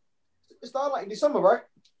 Huh? It started like in December, right?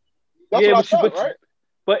 That's what I thought, right?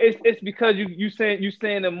 But it's because you saying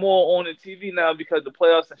it more on the TV now because the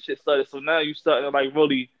playoffs and shit started. So now you starting to like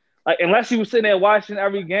really like unless you were sitting there watching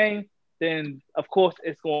every game, then of course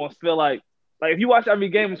it's gonna feel like if you watch every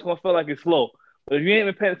game, it's gonna feel like it's slow. But if you ain't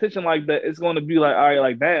been paying attention like that, it's gonna be like, all right,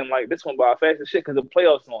 like damn, like this one by fast as shit because the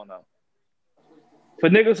playoffs on now. For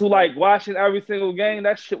niggas who like watching every single game,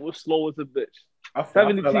 that shit was slow as a bitch.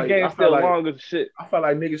 72 games still long as shit. I felt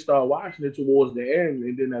like niggas started watching it towards the end,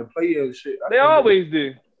 and then that player shit. They always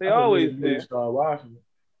do. They always do. Start watching it.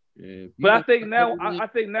 Yeah, but I think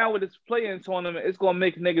now with this play-in tournament, it's gonna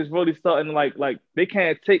make niggas really starting like they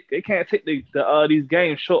can't take these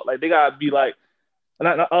games short. Like they gotta be like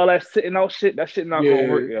all that sitting out shit. That shit not gonna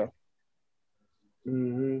work, yo.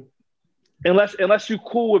 Mm-hmm. Unless you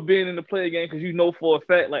cool with being in the play game because you know for a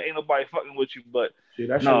fact like ain't nobody fucking with you. But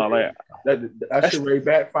that shit really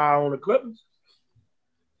backfire on the Clippers.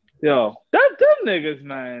 Yo, them niggas,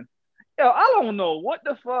 man. Yo, I don't know what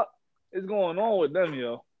the fuck is going on with them,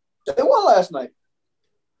 yo. They won last night.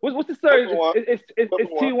 What's the third? It's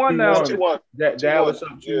T1 now. T1. Dallas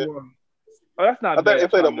up 2-1. Oh, that's not I bad. think they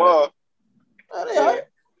play tomorrow. They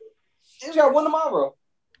just got one tomorrow.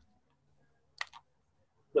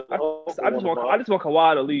 I just want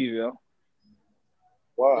Kawhi to leave, yo.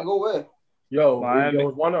 Wow. Go where? If Why would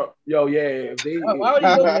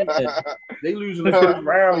you go there? they losing the first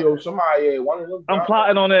round, yo. Somebody, one of them. I'm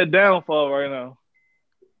plotting on that downfall right now.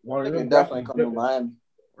 One of They them can definitely come to Miami.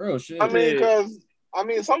 Real shit. I mean, because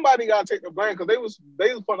somebody gotta take the blame because they was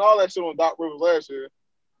putting all that shit on Doc Rivers last year.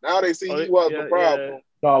 Now they see he was the problem.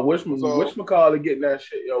 No, Wishmacauley getting that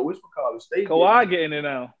shit, yo. Wishmacauley State. Kawhi getting it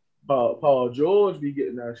now. Paul George be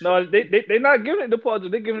getting that shit. No, they not giving it to Paul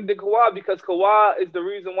George. They giving it to Kawhi because Kawhi is the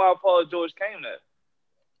reason why Paul George came there.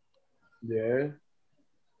 Yeah.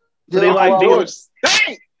 So they like George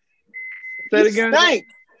stank. Say it again. Stank.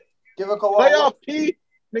 Give a Kawhi. Playoff P.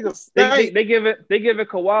 Nigga stank. They give it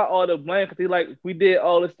Kawhi all the blame because they like we did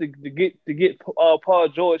all this to get Paul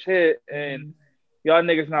George here and y'all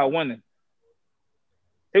niggas not winning.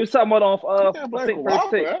 He was talking about You on can't I blame think Kawhi first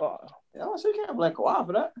for take. that. Yeah, I say can't blame Kawhi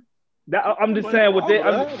for that. I'm just saying what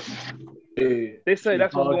Yeah. they say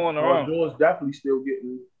that's what's going Paul around. George definitely still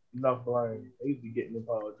getting enough blame. He's getting the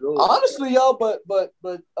Paul George. Honestly, yo, but Paul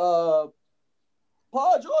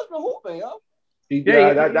George been hooping, yo.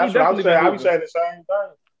 That's what I'm saying. I be saying the same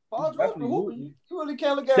thing. Paul George been hooping. You really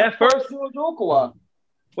can't look at that Paul first George or Kawhi.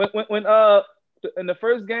 When in the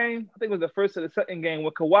first game, I think it was the first or the second game,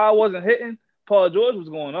 when Kawhi wasn't hitting, Paul George was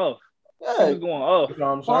going off. Yeah, He was going off. That's what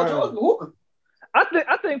I'm Paul saying. George been hooping.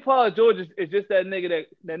 I think Paul George is just that nigga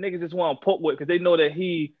that niggas just want to poke with because they know that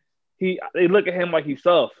they look at him like he's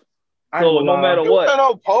soft. So no matter You what,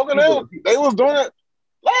 know, poking him. They was doing it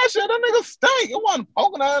last year. That nigga stank. It wasn't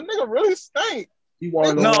poking at. That nigga really stank. He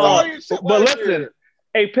wanted no. to But listen,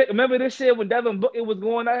 hey, remember this year when Devin Booker was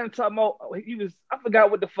going at him talking about I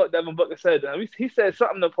forgot what the fuck Devin Booker said to him. He said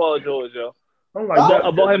something to Paul George, yo. I'm like,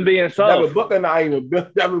 about him being soft. Devin Booker not even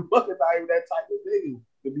that type of nigga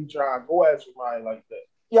to be trying to go at somebody like that.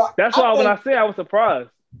 Yeah, that's why when I say I was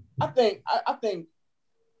surprised. I think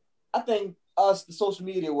us, the social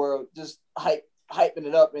media world, just hyping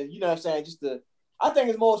it up, and you know what I'm saying. I think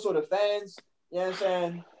it's more so the fans. You know what I'm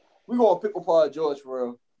saying. We gonna pick up Paul George for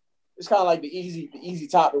real. It's kind of like the easy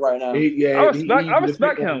topic right now. I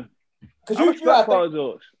respect him. Because you gotta Paul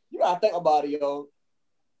George. You gotta think about it, yo.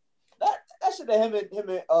 That shit that him and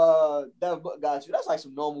Devin Booker got you. That's like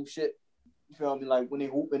some normal shit. You feel me? Like when they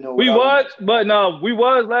hooping or whatever. We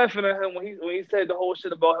was laughing at him when he said the whole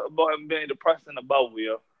shit about him being depressed in the bubble,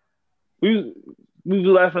 yo. We was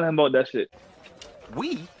laughing at him about that shit.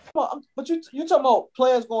 But you talking about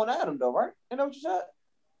players going at him though, right? You know what you said?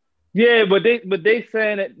 Yeah, but they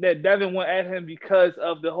saying that Devin went at him because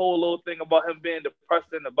of the whole little thing about him being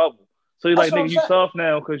depressed in the bubble. So he's like, nigga, you soft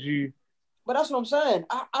now because you. But that's what I'm saying.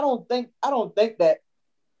 I don't think that.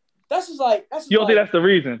 That's just like you don't think that's the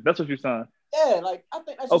reason? That's what you're saying. Yeah, like I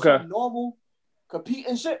think that's just some normal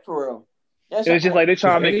competing shit for real. It's just like they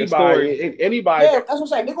trying to make a story. Anybody. Yeah, that's what I'm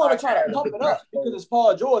saying. They're going to try to pump it up because it's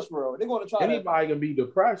Paul George for real. They're going to try. Anybody can be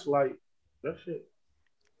depressed like that shit.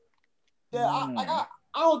 Yeah,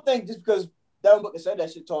 I don't think just because Devin Booker said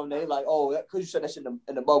that shit to him, they like, oh, because you said that shit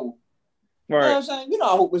in the bubble. Right. You know what I'm saying? You know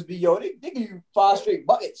how hoopers be, yo. They give you 5 straight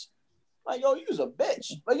buckets. Like, yo, you was a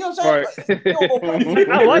bitch. Like, you know what I'm saying? Right. Like,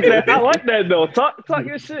 I like that. I like that though. Talk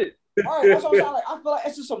your shit. All right, that's what I'm saying. Like, I feel like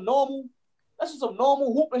it's just some normal. That's just some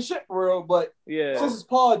normal hooping shit for real. But since it's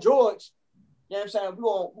Paul George, you know what I'm saying?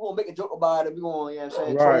 We're gonna make a joke about it. We're gonna, you know what I'm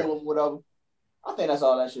saying, troll him, whatever. I think that's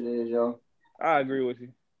all that shit is, yo. I agree with you.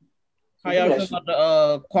 How y'all feel about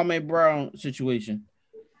the Kwame Brown situation?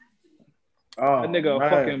 That nigga a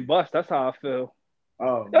fucking bust. That's how I feel.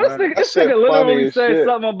 Oh, this nigga literally said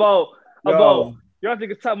something about y'all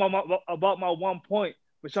niggas talking about my 1 point,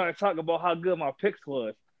 but trying to talk about how good my picks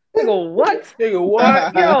was. Nigga, what? Nigga,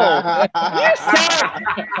 what?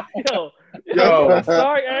 Yo,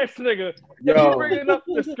 sorry ass nigga. You bringing up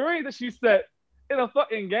the screen that she set in a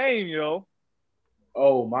fucking game, yo.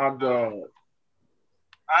 Oh my god.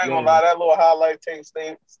 I ain't gonna lie, that little highlight tape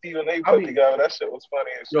Stephen A put together, that shit was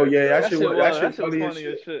funny as shit. Yo, yeah, that shit was funny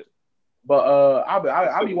as shit. But I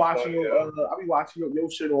be watching your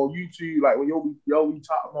shit on YouTube, like when yo be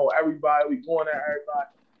talking about everybody, we going at everybody.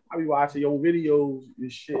 I be watching your videos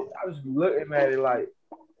and shit. I just be looking at it like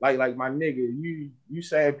my nigga, you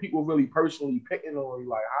saying people really personally picking on you,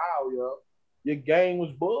 like how, yo? Your game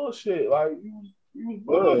was bullshit. Like you was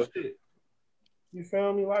bullshit. You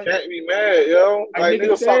feel me? Like can't be mad, yo. Like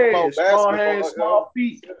niggas talking about small basketball, hands, small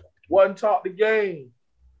feet, wasn't taught the game.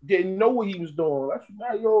 Didn't know what he was doing. That's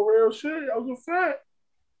not your real shit. That was a fact.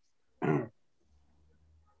 I ain't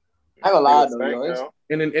gonna lie though, yo.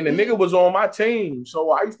 And the nigga was on my team,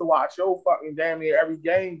 so I used to watch yo fucking damn near every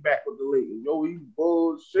game back with the Lakers. Yo, he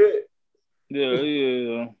bullshit. Yeah. I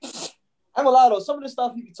ain't gonna lie though. Some of the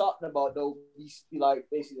stuff he be talking about though, he like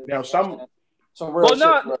basically. Now some real shit,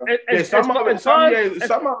 bro. Some of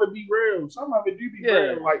it be real. Some of it do be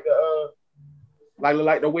real, like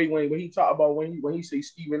the way when he talk about when he say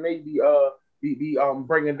Stephen A be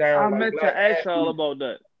bringing down. I meant to ask y'all about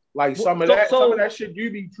that. Like some of that shit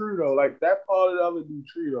do be true though. Like that part of it be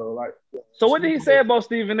true though. Like so, what did he say about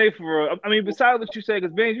Stephen A for real? I mean, besides what you said,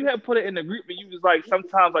 because Ben, you had put it in the group, and you was like,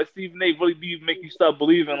 sometimes like Stephen A really do make you start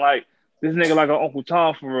believing like this nigga like an Uncle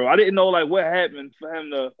Tom for real. I didn't know like what happened for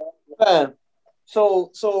him to. Man,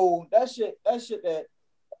 so that shit that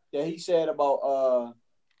he said about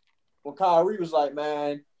when Kyrie was like,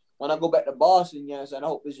 man, when I go back to Boston, you know what I'm saying, I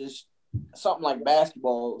hope it's just something like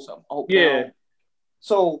basketball or something. I hope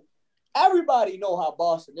So everybody know how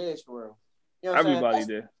Boston is for real. You know what everybody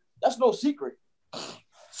did. That's no secret.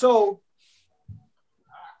 So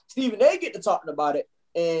Stephen A. get to talking about it,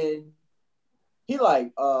 and he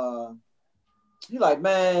like,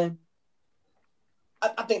 man,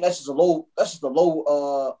 I think that's just a low,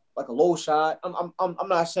 like a low shot. I'm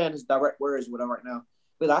not saying his direct words or whatever right now,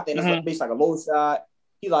 but I think that's basically like a low shot.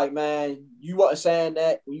 He like, man, you wasn't saying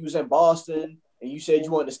that when you was in Boston and you said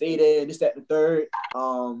you wanted to stay there, this, that, and the third.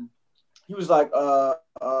 He was like, what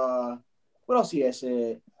else he had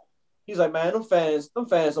said? He's like, man, them fans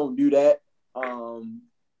don't do that. No,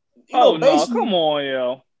 come on,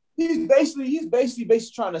 yo. He's basically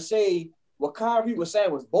trying to say what Kyrie was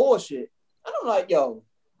saying was bullshit. And I'm like, yo,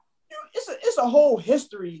 it's a whole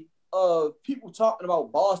history of people talking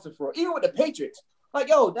about Boston for real. Even with the Patriots. Like,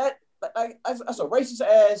 yo, that's a racist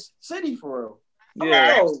ass city for real.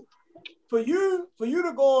 Yeah. Like, yo, for you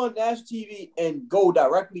to go on national TV and go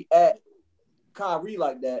directly at Kyrie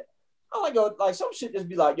like that, I'm like, yo, like some shit just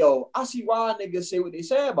be like, yo, I see why niggas say what they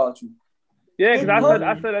say about you. Yeah, because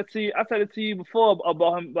I said that to you before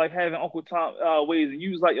about him like having Uncle Tom ways, and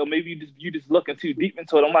you was like, yo, maybe you just looking too deep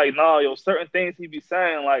into it. I'm like, nah, yo, certain things he be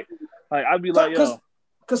saying, like I'd be like, yo,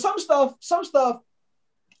 because some stuff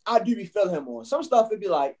I do be feeling him on. Some stuff it'd be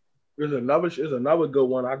like. There's another good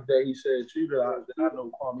one that he said too that I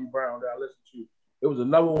know Kwame Brown that I listened to. It was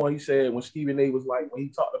another one he said when Stephen A. was like when he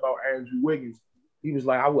talked about Andrew Wiggins, he was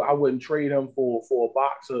like I wouldn't trade him for a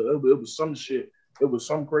boxer. It was some shit. It was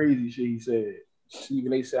some crazy shit he said.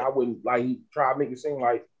 Stephen A. said I wouldn't like he tried to make it seem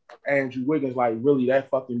like Andrew Wiggins like really that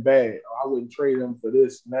fucking bad. I wouldn't trade him for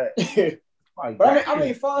this and that. Like, but I mean,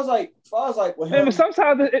 as far as like with him, yeah, but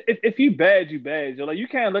sometimes if you bad, you bad. Yo, like you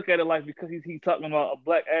can't look at it like because he's talking about a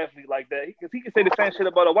black athlete like that. Because he can say the same shit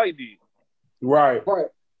about a white dude. Right.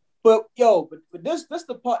 But this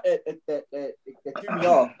the part that threw me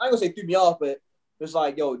off. I ain't gonna say threw me off, but it's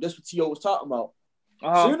like, yo, this what T.O. was talking about.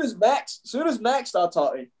 Soon as Max started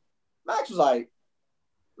talking, Max was like,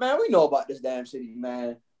 man, we know about this damn city,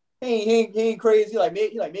 man. He ain't crazy.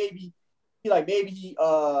 Maybe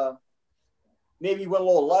he went a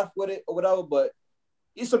little left with it or whatever, but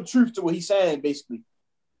there's some truth to what he's saying, basically.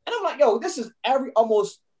 And I'm like, yo, this is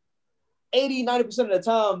almost 80-90% of the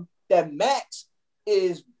time that Max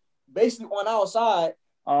is basically on our side,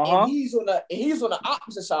 and he's on the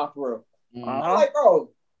opposite side for real. I'm like, bro,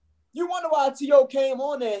 you wonder why T.O. came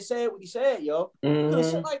on there and said what he said, yo.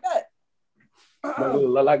 Shit like that.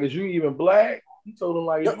 Like, is you even black? He told him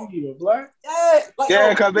like, is you even black? Yeah,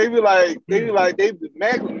 because they be like,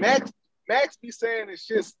 Max be saying the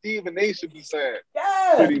shit Stephen A. should be saying.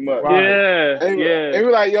 Yeah. Pretty much. Right. And he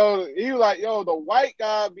was like, yo, the white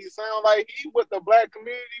guy be sound like he with the black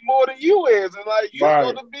community more than you is. And like, you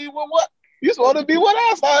supposed to be with what? You supposed to be with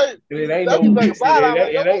us. Like, it ain't no play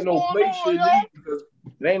shit because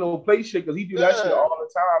it ain't no play shit because he do that shit all the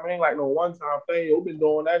time. It ain't like no one-time thing. You've been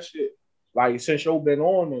doing that shit like since you've been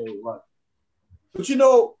on there. Like. But you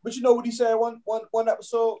know what he said one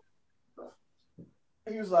episode?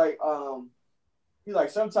 He was like,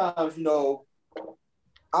 sometimes,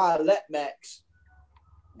 I let Max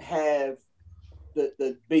have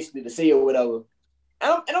the basically the say or whatever.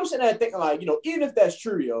 And I'm sitting there thinking like, even if that's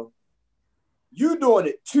true, yo, you doing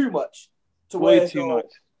it too much to way too much.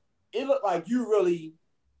 It looked like you really,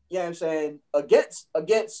 you know what I'm saying, against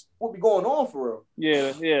what be going on for real.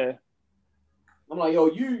 Yeah. I'm like, yo,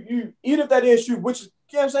 you even if that is true, which is,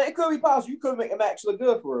 you know what I'm saying, it could be possible. You could make a Max look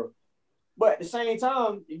good for real. But at the same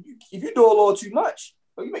time, if you do a little too much,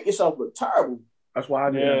 you make yourself look terrible. That's why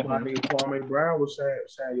I think Kwame Brown was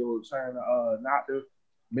saying not to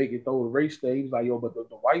make it throw the race day. He was like, yo, but the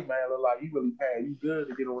white man look like he really paying you good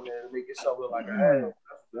to get on there and make yourself look like a ass.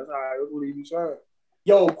 That's what he was saying.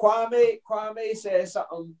 Yo, Kwame said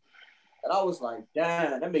something, and I was like,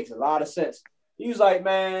 damn, that makes a lot of sense. He was like,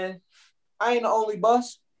 man, I ain't the only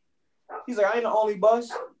bus. He's like, I ain't the only bus.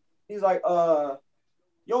 He's like,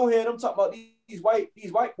 you don't hear them talk about these white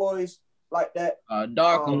boys like that.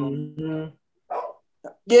 Dark.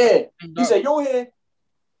 Yeah. He said, you don't hear.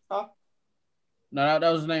 Huh? No,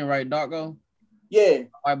 that was his name, right? Darko? Yeah.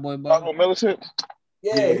 White boy. Darko Millicent?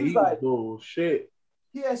 Yeah, he was like, bullshit.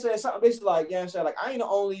 He had said something basically like, yeah, I'm saying, like, I ain't the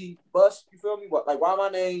only bus, you feel me? But like, why my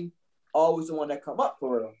name always the one that come up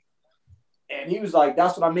for real? And he was like,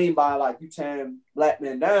 that's what I mean by like, you tearing black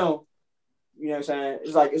men down. You know what I'm saying?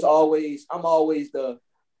 It's like, I'm always the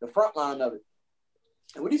front line of it.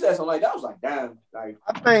 And when he said something like that, I was like, damn. Like,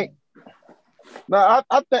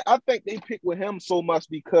 I think they picked with him so much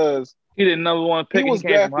because he didn't number one pick. He was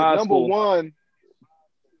drafted number one,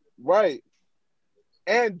 right?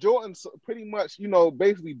 And Jordan pretty much,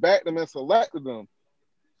 basically backed them and selected them.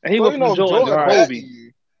 And he was Jordan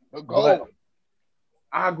Gold.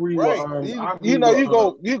 I agree right. with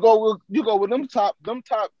you go with them top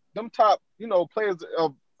them top, players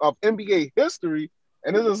of NBA history,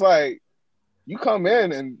 and it's just like you come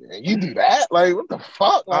in and you do that. Like, what the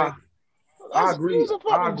fuck? Like, I agree.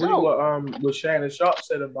 I agree what Shannon Sharp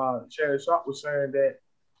said about it. Shannon Sharp was saying that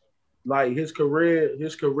like his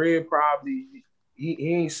career probably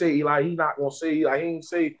he ain't say like he not gonna say like he ain't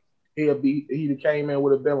say he came in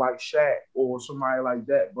would have been like Shaq or somebody like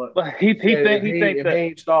that. But he think that he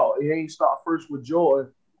ain't start first with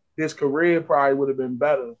Jordan, his career probably would have been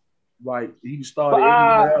better. Like he started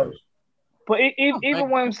everywhere else. But even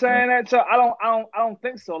when I'm saying that, so I don't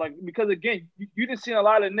think so. Like, because again, you didn't see a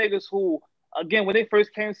lot of niggas who, again, when they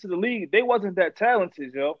first came to the league, they wasn't that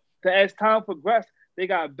talented, yo. But as time progressed, they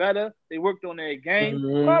got better. They worked on their game.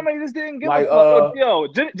 Kwame just didn't give a fuck. Yo,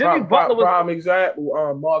 Jimmy Butler was prime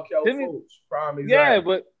example. Markelle Fultz, prime example. Yeah,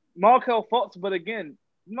 but Markelle Fultz. But again,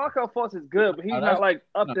 Markelle Fultz is good, but he's not like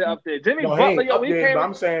up there. Jimmy Butler, yo, he came. But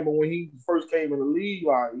I'm saying, but when he first came in the league,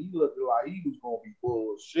 like he looked like he was gonna be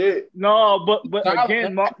bullshit. No, but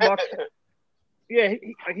again, yeah,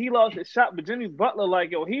 he lost his shot. But Jimmy Butler,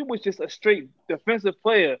 like, yo, he was just a straight defensive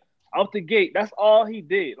player out the gate. That's all he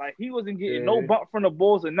did. Like, he wasn't getting no bump from the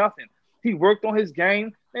Bulls or nothing. He worked on his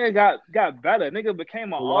game. Nigga got better. Nigga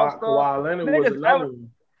became an all-star. Kawhi Leonard was another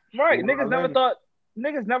one. Right. Niggas never thought the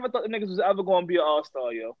niggas was ever going to be an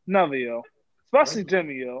all-star, yo. Never, yo. Especially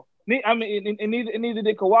Jimmy, yo. I mean, and neither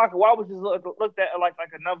did Kawhi. Kawhi was just looked at like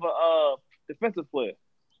another defensive player.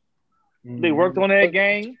 Mm-hmm. They worked on their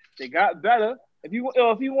game. They got better. If you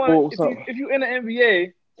in the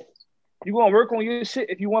NBA, you're gonna work on your shit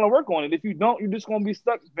if you want to work on it. If you don't, you're just gonna be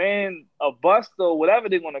stuck being a bust or whatever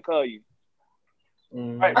they want to call you.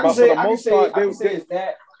 Mm-hmm. Right, but for the most part, they is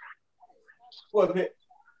that. What?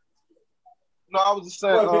 No, I was just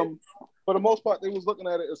saying. For the most part, they was looking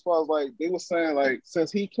at it as far as like they were saying like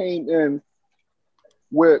since he came in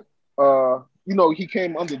with he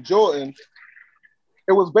came under Jordan,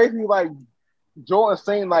 it was basically like Jordan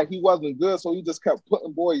saying like he wasn't good, so he just kept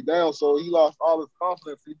putting Boy down, so he lost all his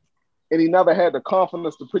confidence, and he never had the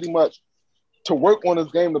confidence to pretty much to work on his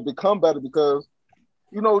game to become better because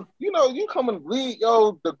you come in the league,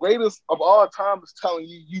 yo, the greatest of all time is telling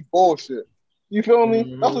you bullshit. You feel me?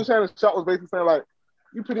 Mm-hmm. That's what Shannon Sharp was basically saying, like,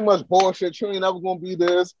 you pretty much bullshit. You ain't never gonna be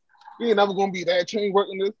this. You ain't never gonna be that. You ain't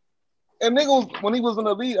working this. And niggas, when he was in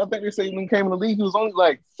the league, I think they say when he came in the league, he was only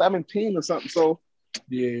like 17 or something. So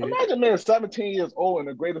yeah, imagine man 17 years old and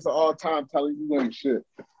the greatest of all time telling you ain't shit.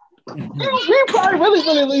 He probably really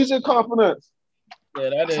gonna lose your confidence. Yeah,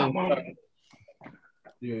 that is.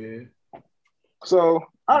 Yeah. So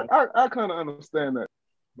I kind of understand that.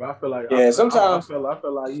 But I feel like sometimes I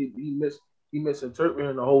feel like he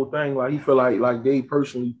misinterpreting the whole thing. Like he feel like they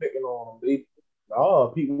personally picking on him.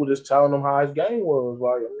 People were just telling him how his game was.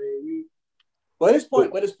 Like, I mean, But his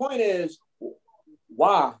point is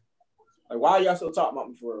why? Like, why are y'all still talking about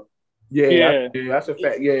me for real? Yeah, that's a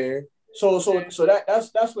fact. Yeah. So that's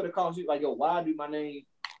where the conversation like, yo, why do my name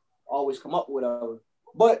always come up with whatever?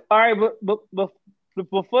 But all right, but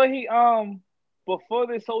before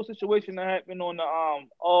this whole situation that happened on the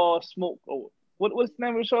All Smoke, what's the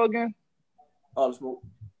name of the show again? All the Smoke.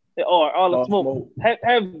 All the Smoke.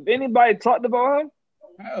 Have anybody talked about him?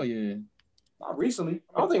 Hell yeah. Not recently.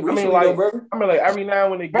 I don't think recently. Like every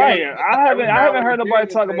now and again. Right. I haven't heard nobody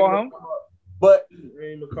talk about him. But his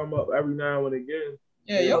name will come up every now and again.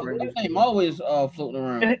 Yeah, his name always floating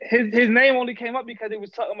around. His name only came up because he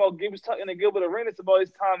was talking to Gilbert Arenas about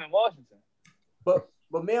his time in Washington. But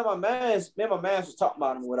me and my man was talking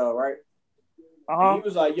about him, whatever, right? Uh-huh. He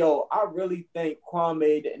was like, yo, I really think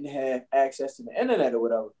Kwame didn't have access to the internet or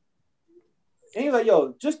whatever. And he's like,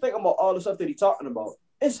 yo, just think about all the stuff that he's talking about.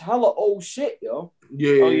 It's hella old shit, yo.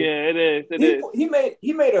 Yeah. Oh yeah, it is. It is.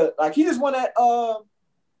 He made a he just won that go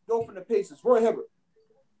from the Pacers, Roy Hibbert.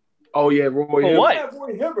 Oh yeah, Roy Hibbert. What?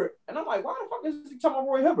 Roy Hibbert. And I'm like, why the fuck is he talking about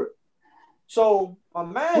Roy Hibbert? So my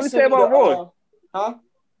man what did he say about Roy? Huh?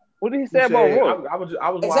 What did he say about Roy? I was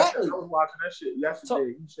watching that shit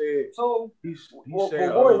yesterday. He said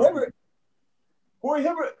Roy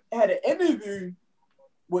Hibbert had an interview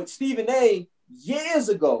with Stephen A. years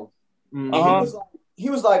ago. Mm-hmm. And he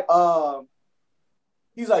was like,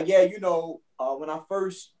 yeah, when I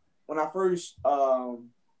first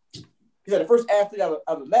he said the first athlete I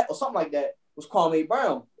ever met or something like that was Kwame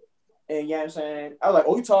Brown. And you know what I'm saying? I was like,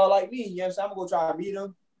 oh, he tall like me. You know what I'm saying? I'm gonna go try to meet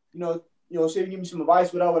him. See if he give me some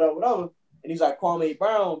advice, whatever. And he's like, Kwame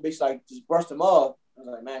Brown, basically like just brushed him off. I was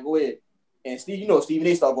like, man, go ahead. And Stephen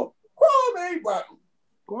A. started going, Kwame Brown.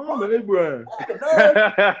 Kwame Brown.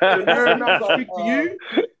 The nerve not to speak to you.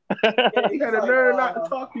 He had a nerve not to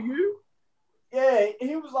talk to you. Yeah, and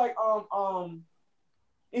he was like,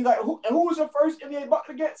 He's like, who was your first NBA buck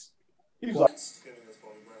against? He was like,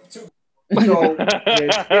 so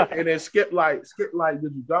and then Skip like,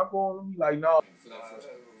 did you dunk on him? He like, no.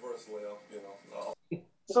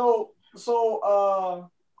 So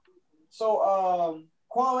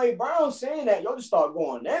Kwame Brown saying that y'all just start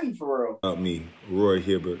going in for real. Not me, Roy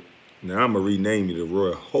Hibbert. Now I'm gonna rename you to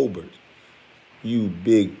Roy Hobart. You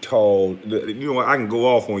big, tall. You know what? I can go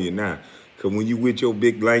off on you now, cause when you with your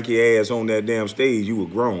big lanky ass on that damn stage, you were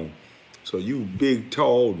grown. So you big,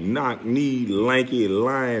 tall, knock-knee, lanky,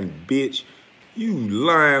 lying bitch. You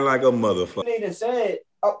lying like a motherfucker. They done said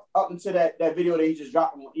up until that video that he just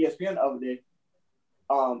dropped on ESPN the other day.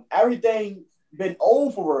 Everything been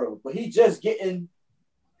old for real, but he just getting, you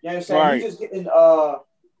know what I'm saying? Right. He just getting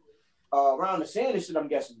around the sand and shit, I'm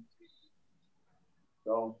guessing.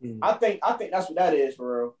 So I think that's what that is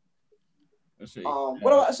for real. Let's see. What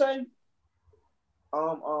do I say?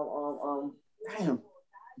 Damn.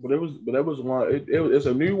 But it was one. It's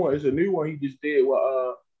a new one. It's a new one he just did.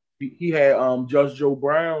 He had Just Joe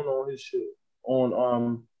Brown on his shit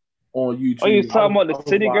on YouTube. Oh, you talking about the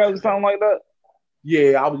City Girls or something like that?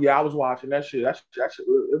 Yeah, I was watching that shit. That shit.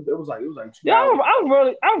 It was like 2 hours. Yeah,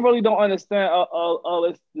 I really don't understand all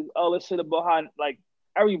this shit about how like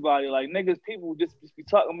everybody like niggas people just be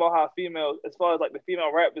talking about how females as far as like the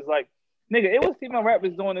female rappers like nigga it was female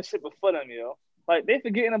rappers doing this shit before them, yo. Like they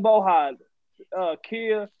forgetting about how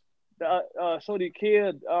Kia, Shorty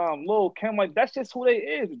Kia, Lil Kim, like that's just who they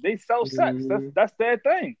is. They sell sex. That's their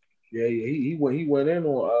thing. Yeah, he went in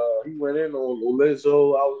on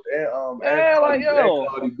Lizzo.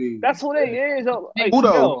 Cardi B. That's who they is. Like, who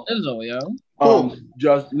though? Lizzo, yo.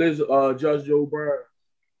 Just Joe Brown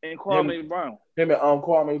and Kwame Brown. Him and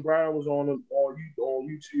Kwame Brown was on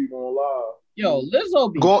YouTube on live. Yo,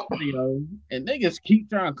 Lizzo be yo, and niggas keep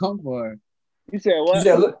trying to come for her. You said what?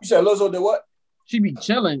 You said Lizzo did what? She be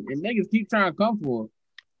chilling, and niggas keep trying to come for her.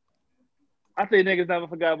 I think niggas never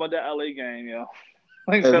forgot about that LA game, yo.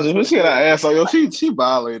 Like, she had an ass on, yo. She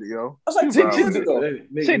violated, yo. That's like 10 years ago.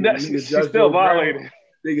 She still violated.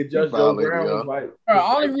 Nigga, Just Joe Brown was like. The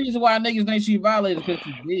only reason why niggas think she violated is because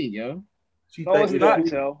she did, yo. No, it's not,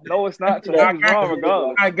 yo. No, it's not.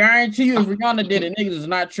 I guarantee you, if Rihanna did it, niggas is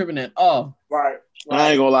not tripping at all. Right. I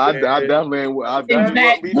ain't gonna lie. I definitely won't be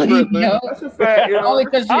tripping. That's a fact, you know. Only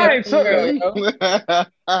because she ain't tripping.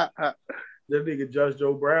 That nigga Just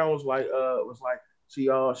Joe Brown was like, she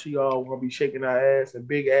all gonna be shaking her ass and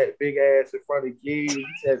big ass in front of kids. He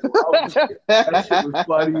said, that shit was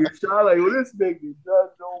funny. I'm like, well, this nigga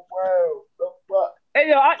Just Joe Brown. The fuck? Hey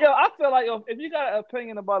yo, I feel like yo, if you got an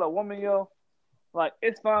opinion about a woman, yo, like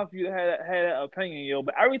it's fine for you to have that opinion, yo,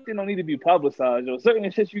 but everything don't need to be publicized, yo.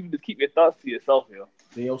 Certain shit you can just keep your thoughts to yourself, yo.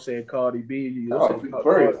 Then you're saying Cardi B,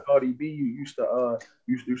 Cardi B, you used to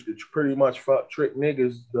pretty much trick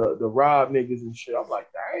niggas, the rob niggas and shit. I'm like,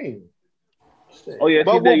 dang. Oh yeah,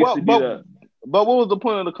 but what was the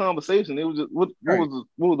point of the conversation? It was just what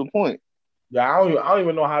was the point? Yeah, I don't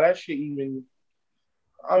even know how that shit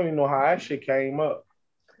I don't even know how that shit came up.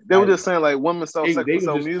 They were just saying like women sell sex and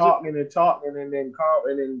sell music. Talking and then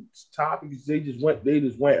topics. They just went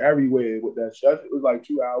everywhere with that shit. It was like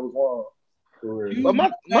 2 hours long. But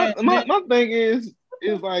my thing is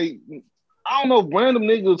like I don't know. Random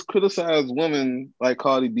niggas criticize women like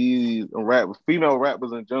Cardi B and female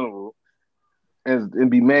rappers in general, and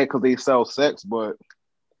be mad because they sell sex. But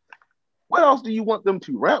what else do you want them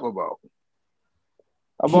to rap about?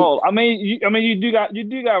 I mean, you do got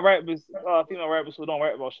rappers, female rappers who don't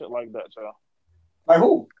rap about shit like that, child. Like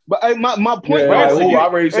who? But my point, Rhapsody. I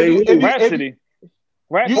already say Rhapsody.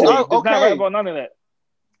 Rhapsody does not rap about none of that.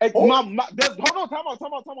 Hold on, time out.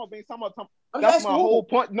 That's my whole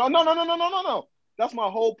point. No. That's my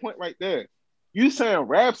whole point right there. You saying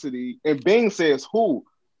Rhapsody and Bing says who?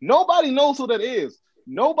 Nobody knows who that is.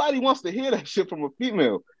 Nobody wants to hear that shit from a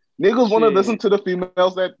female. Niggas want to listen to the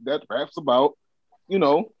females that raps about. You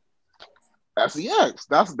know, that's the X.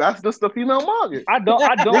 That's just the female market. I don't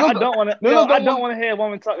want to hear a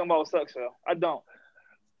woman talking about sex, yo. I don't.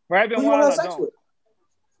 Rapping one, I don't.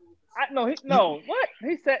 What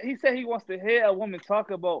he said he wants to hear a woman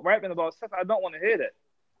talk about rapping about sex. I don't want to hear that.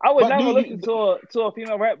 I would never listen to a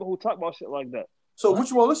female rapper who talk about shit like that. So what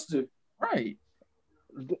you want to listen to? Right.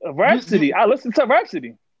 Rhapsody. I listen to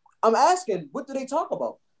Rhapsody. I'm asking, what do they talk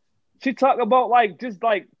about? She talk about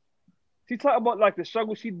she talk about like the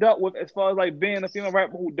struggle she dealt with as far as like being a female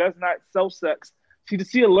rapper who does not sell sex. She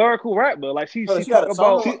a lyrical rapper. Like she talk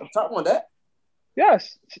about talk on that.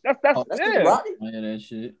 Yes, that's That's Sticky yeah. Rocky. Yeah, that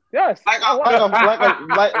shit. Yes, Like that's what I'm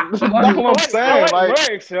I saying. like Like,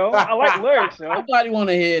 lyrics, yo. I like lyrics, yo. Nobody want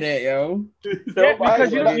to hear that, yo. Yeah,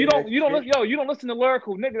 because Nobody you don't listen, yo. You don't listen to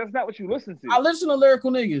lyrical niggas. That's not what you listen to. I listen to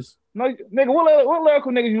lyrical niggas. No, nigga, what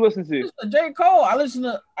lyrical niggas you listen to? Listen to J. Cole. I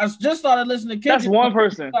just started listening to Kendrick. That's one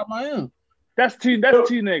person. My own. That's two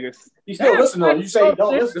niggas. You still listen to him. You say you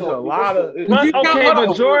don't listen There's to a him. lot of. But, okay,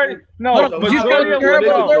 majority. No, majority of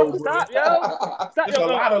lyrical stop, yo. Stop, There's a yo,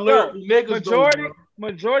 lot of yo. lyrical niggas.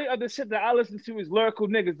 Majority of the shit that I listen to is lyrical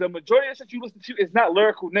niggas. The majority of the shit you listen to is not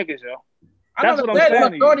lyrical niggas, yo. That's what I'm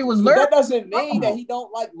saying. Majority was But that lyrical. doesn't mean that he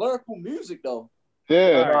don't like lyrical music, though.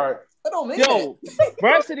 yeah. All right. That don't mean Yo, that.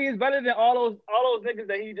 Rhapsody is better than all those niggas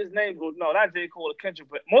that he just named. Well, no, not J. Cole or Kendrick,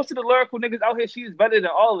 but most of the lyrical niggas out here, she's better than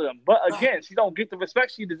all of them. But again, she don't get the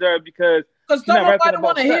respect she deserves because Because she's not rapping nobody about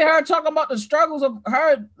want to hear sex. her talking about the struggles of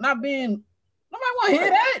her not being. Nobody want to hear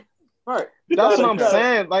that. Right. That's what I'm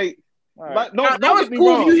saying. Like, All right. like Now, don't it's get me cool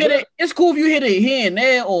wrong. if you hit it. It's cool if you hit it here and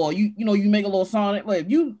there, or you make a little song. But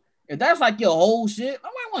if that's like your whole shit,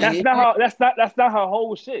 nobody want to That's hear not that. how. That's not her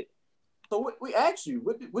whole shit. So we asked you,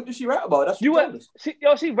 what did she rap about? That's what you told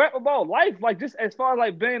us. She rap about life, like just as far as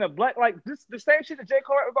like being a black, like this the same shit that J.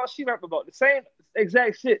 Cole rap about. She rap about the same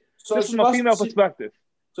exact shit. So just she from a must- female she- perspective.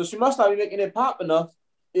 So she must not be making it pop enough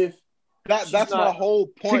if That's not- my whole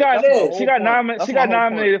point. She got That's my whole she got point. nominated. That's She my got whole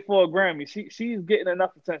point. nominated for a Grammy. She's getting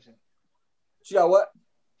enough attention. she got what?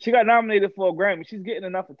 She got nominated for a Grammy. She's getting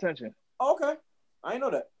enough attention. Oh, okay. I didn't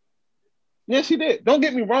know that. Yeah, she did. Don't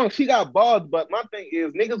get me wrong. She got bars, but my thing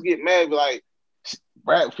is niggas get mad like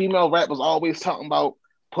female rappers always talking about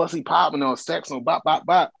pussy popping or sex or bop bop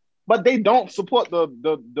bop, but they don't support the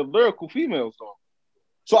lyrical females though.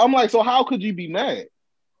 So I'm like, so how could you be mad?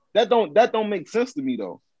 That don't make sense to me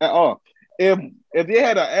though at all. If they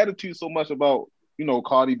had an attitude so much about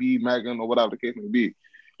Cardi B, Megan, or whatever the case may be,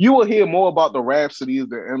 you will hear more about the Rhapsodies,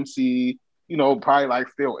 the MC, probably like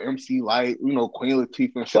still MC Light, Queen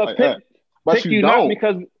Latifah and shit like that. But you not don't.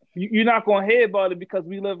 because you're not gonna hear about it because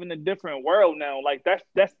we live in a different world now. Like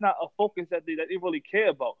that's not a focus that they really care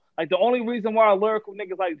about. Like the only reason why lyrical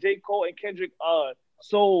niggas like J. Cole and Kendrick are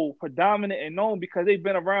so predominant and known because they've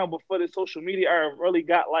been around before the social media era really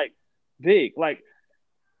got like big. Like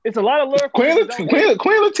it's a lot of lyrical Queen niggas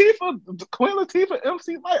Latifah,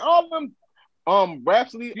 MC Light, all of them,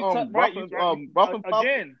 Rhapsody, Rough and Puff.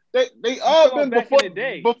 Again. They all been back before. in the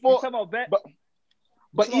day. Before, You talking about back,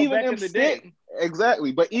 but you talking even about back if in the still, day.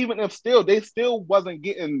 exactly. But even if still, they still wasn't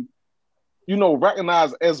getting,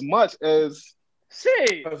 recognized as much as.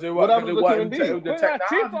 Shit. Because it Whatever wasn't the the case may be. technology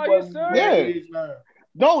Latifah, are you wasn't serious? where it is now.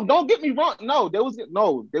 No, don't get me wrong. No, they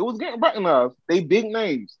was getting recognized. They big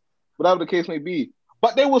names, whatever the case may be.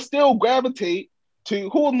 But they will still gravitate to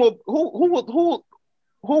who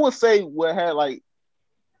would say what had like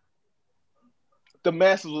the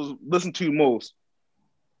masses was listen to most?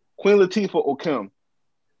 Queen Latifah or Kim?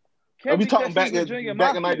 Are we talking back in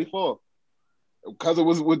 '94? Because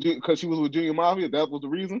she was with Junior Mafia. That was the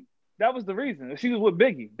reason. That was the reason. She was with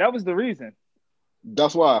Biggie. That was the reason.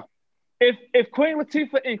 That's why. If Queen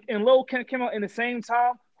Latifah and Lil Kim came out in the same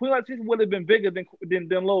time, Queen Latifah would have been bigger than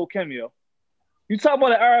Lil Kim, yo. You talking about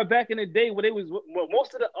the era back in the day where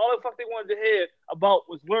most of all the fuck they wanted to hear about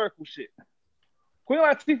was lyrical shit. Queen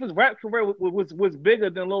Latifah's rap career was bigger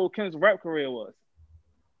than Lil Kim's rap career was.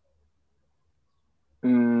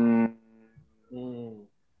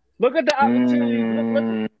 Look at the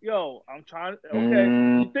opportunities. Yo, I'm trying. Okay,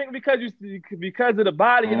 you think because of the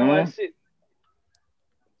body and all that shit.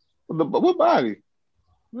 What body?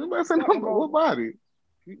 What body?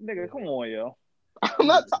 Nigga, come on, yo. I'm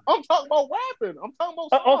talking about rapping. I'm talking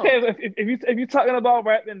about songs. Okay, if you're talking about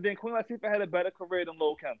rapping, then Queen Latifah had a better career than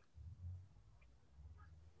Lil Kim.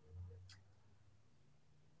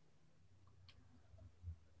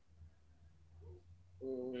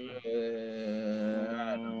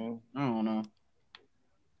 I don't know.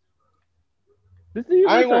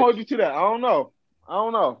 I ain't gonna hold you to that. I don't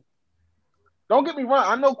know. Don't get me wrong.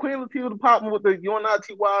 I know Queen Latifah the popping with the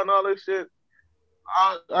UNITY and all that shit.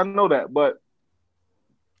 I know that, but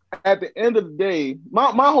at the end of the day,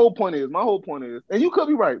 my whole point is, and you could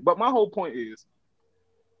be right, but my whole point is,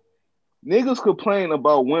 niggas complain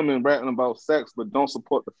about women rapping about sex, but don't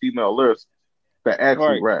support the female lyricists that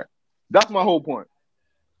actually rap. That's my whole point.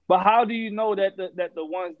 But how do you know that the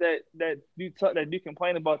ones that you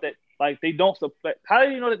complain about that like they don't support? How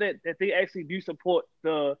do you know that they actually do support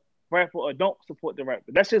the rapper or don't support the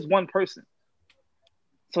rapper? That's just one person.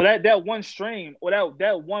 So that one stream or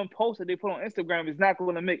that one post that they put on Instagram is not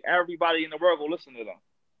going to make everybody in the world go listen to them.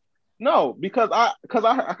 No, because I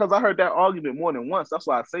heard that argument more than once. That's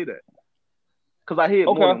why I say that. because I hear it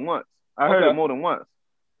Okay. more than once. I heard Okay. it more than once,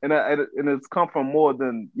 and it's come from more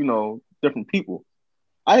than different people.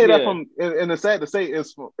 I hear that Yeah. from, and it's sad to say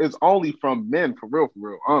it's only from men for real,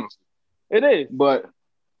 honestly. It is. But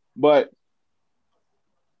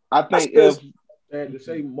I think That's if Sad to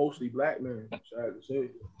say, mostly black men. Sad to say.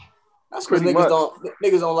 That's because Pretty much.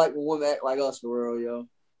 niggas don't like when women act like us for real, yo.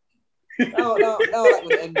 They don't like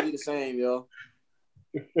when the end be the same, yo.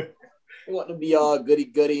 They want to be all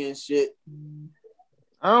goody and shit.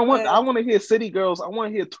 I don't want. Man. I want to hear city girls. I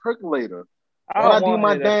want to hear Turkulator. I When I don't do wanna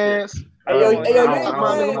my hear that shit. dance, I Hey, don't yo, wanna- hey, yo, I you don't- ain't I don't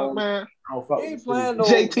playing. wanna- man. I don't fuck You with ain't the playing city. no.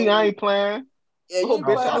 JT, I ain't playing. Yeah, you Oh, ain't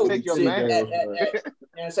bitch, playing I'll no take your shit man. at, you know what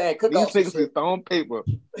I'm saying? Cookouts These and niggas is shit. throwing paper.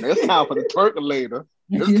 It's time for the Turkulator.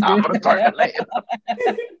 It's time for the Turkulator.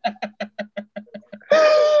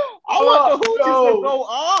 I want the hoochies to go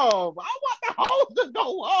off. I want the hoes to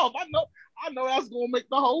go off. I know that's gonna make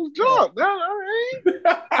the hoes jump. You know what I mean?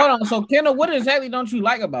 Hold on. So, Kendall, what exactly don't you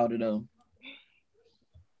like about it though?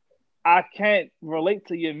 I can't relate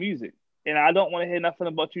to your music. And I don't want to hear nothing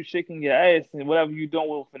about you shaking your ass and whatever you doing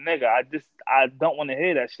with a nigga. I don't want to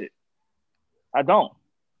hear that shit. I don't.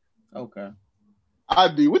 Okay. I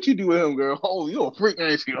do. What you do with him, girl? Oh, you a freak,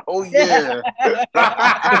 ain't you? Oh yeah.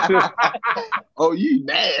 Oh, you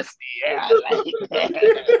nasty. Yeah, I like that.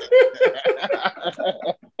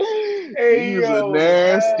 Hey, You's a yo,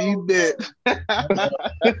 nasty hell bitch.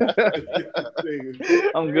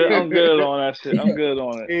 I'm good on that shit. I'm good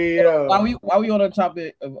on it. Hey, yo. While we on the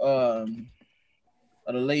topic of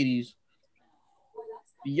the ladies,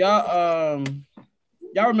 y'all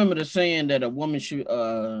remember the saying that a woman should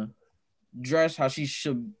dress how she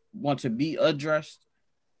should want to be addressed?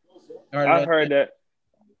 I heard that.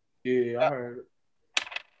 Yeah, I heard it.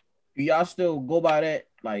 Do y'all still go by that?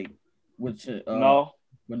 Like with No,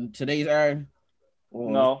 when today's era?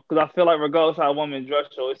 Or- no, because I feel like regardless how a woman dress,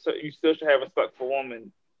 you still should have respect for a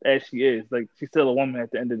woman as she is. Like she's still a woman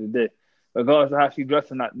at the end of the day, regardless of how she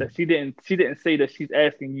dressed or not. That she didn't say that she's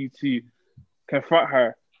asking you to confront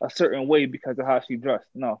her a certain way because of how she dressed.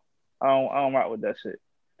 No, I don't rock with that shit.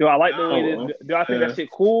 Do I like the way do I think that shit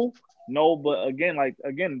cool? No, but again,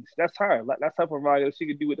 that's her. Like that's her prerogative. She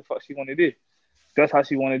can do what the fuck she want to do. That's how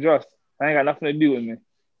she want to dress. That ain't got nothing to do with me.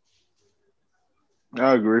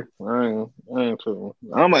 I agree. I ain't tripping.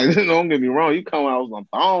 I'm like, don't get me wrong. You come out with some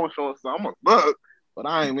thong showing stuff, I'm a buck, but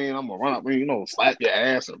I ain't mean I'm gonna run up and slap your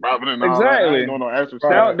ass and rub it and all that. I Exactly. ain't doing no extra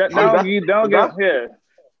Don't shit.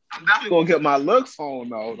 I'm definitely gonna get my looks on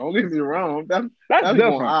though. Don't get me wrong. That's gonna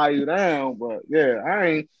different. eye you down, but yeah, I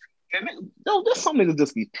ain't. And there's some niggas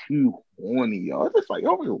just be too horny, yo. It's just like,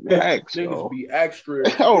 yo, relax, yo. Niggas be extra.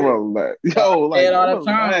 Yo, relax. Yo, like, all the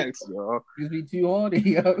time. relax, yo. You be too horny,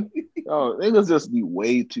 yo. Yo, niggas just be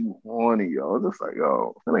way too horny, yo. It's just like,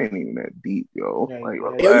 yo, it ain't even that deep, yo. Yeah, Like,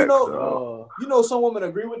 yeah. relax, Yo, yo. Some women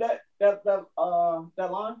agree with that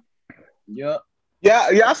line. Yep. Yeah.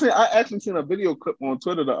 I actually seen a video clip on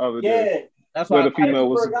Twitter the other day. That's why Where the female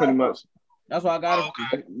was pretty much. That's why I got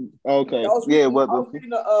it. Okay. I was Yeah, reading, but I was reading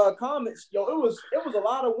the comments. Yo, it was a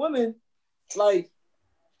lot of women like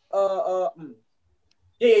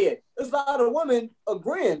yeah. There's a lot of women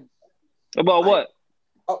agreeing About what?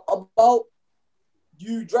 about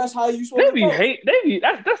you dress how you supposed They to be dress. hate. They be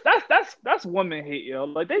that's women hate, yo.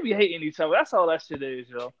 Like they be hating each other. That's all that shit is,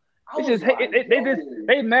 yo. It's just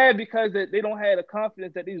they mad because they don't have the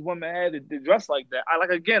confidence that these women have to dress like that.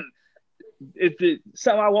 Is it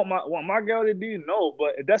something I want my girl to do? No,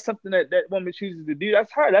 but if that's something that woman chooses to do,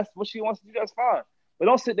 that's her. That's what she wants to do. That's fine. But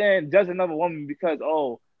don't sit there and judge another woman because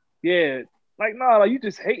you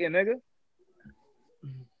just hating, nigga.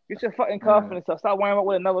 Get your fucking confidence up. Stop worrying about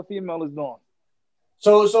what another female is doing.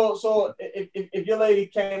 So if your lady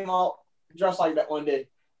came out dressed like that one day,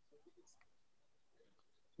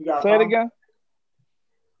 you got say it again.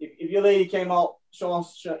 If your lady came out showing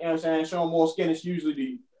more skin than she usually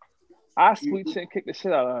do. I sweet chin kick the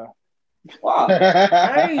shit out of her. Wow.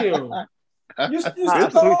 Damn. You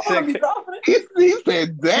still be confident? He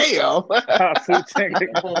said, damn. I sweet chin kick.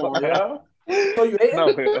 Yeah. So you hating?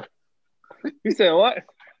 No, you said what?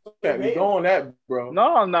 Can't be doing that, bro.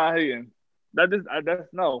 No, I'm not hating. That's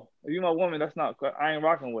no. If you my woman, that's not. I ain't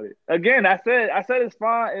rocking with it. Again, I said it's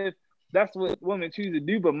fine if that's what women choose to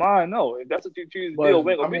do, but mine, no. If that's what you choose to do,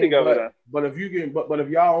 we're gonna be together. Then. But if you can, but if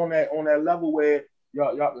y'all on that level where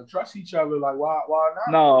y'all can trust each other, like why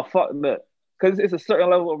not? No, fuck that. Because it's a certain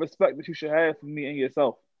level of respect that you should have for me and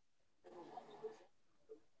yourself.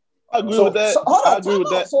 I agree with that. I agree with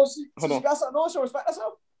that. So she got something on, she respect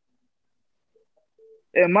herself?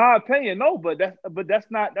 In my opinion, no, but that's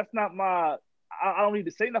not my. I don't need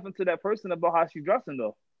to say nothing to that person about how she dressing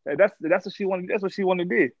though. That's what she wanted. That's what she wanted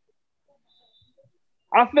to do.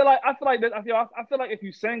 I feel like if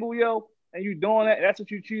you single, yo, and you doing that, that's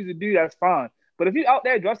what you choose to do. That's fine. But if you out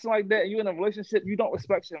there dressing like that and you in a relationship, you don't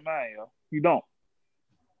respect your man, yo. You don't.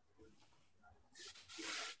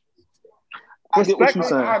 I get what you're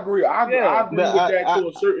saying. I agree. I agree with that to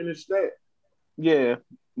a certain extent. Yeah,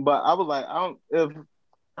 but I was like,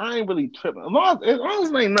 I ain't really tripping. As long as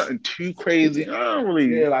it ain't nothing too crazy, I don't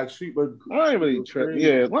really. Yeah, like super. I ain't really tripping.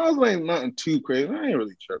 Yeah, as long as it ain't nothing too crazy, I ain't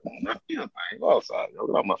really tripping. Go outside, yo.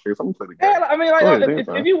 Get out my face. I'm gonna play the game. Yeah, I mean, like,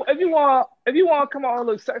 if you want to come out and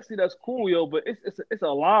look sexy, that's cool, yo. But it's a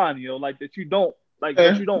line, yo, like that you don't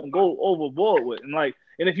that you don't go overboard with, and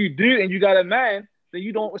if you do and you got a man, then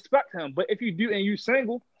you don't respect him. But if you do and you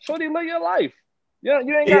single, shorty, live your life. Yeah,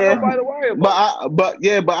 you ain't got nobody to worry about. But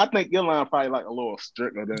I think your line probably like a little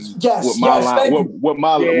stricter than what my line what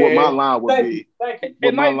my line would be.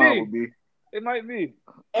 It might be. It might be.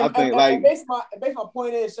 I think like basically my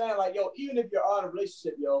point is saying like, yo, even if you're in a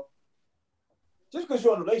relationship, yo, just because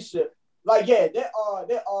you're in a relationship, like there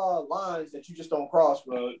are lines that you just don't cross,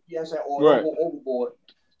 bro. You know what I'm saying? Or go overboard.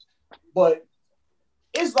 But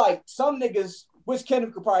it's like some niggas, which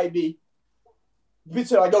Kenneth could probably be.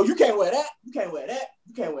 Bitch, like, yo, you can't wear that. You can't wear that.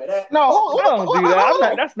 You can't wear that. No, I don't do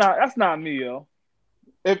that. That's not me, yo.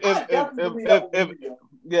 If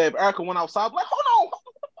Erica went outside, like, hold on,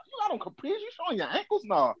 you got on capris? You showing your ankles?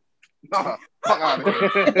 Nah, fuck out of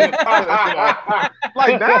here.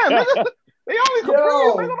 Like, damn, nigga, they only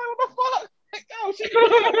capris. Nigga, like, what the fuck? Yo,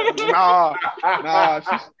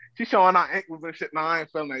 she's showing our ankles and shit. Nah, I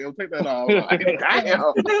ain't feeling that. Yo, take that off. Like,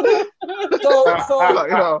 damn. So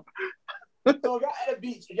you know. So if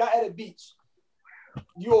y'all at a beach,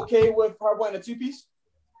 you okay with her wearing a two-piece?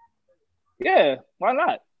 Yeah, why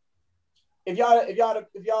not? If y'all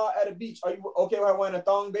at a beach, are you okay with her wearing a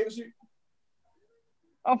thong bathing suit?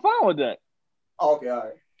 I'm fine with that. Oh, okay, all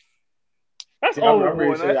right. That's I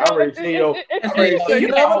already seen you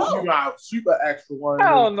got super extra one. I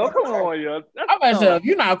don't know. Come on, yo. I'm about to say, if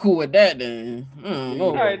you're not cool with that, then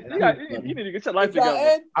all right, you need to get your life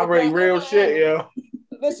together. I'm ready, real shit, yo.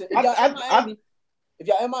 Listen, if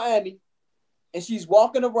y'all in Miami and she's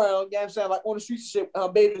walking around, you know what I'm saying, like on the streets and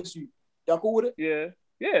shit, bathing suit, y'all cool with it?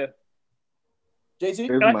 Yeah. JT?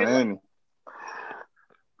 It's Miami.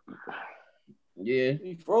 Yeah.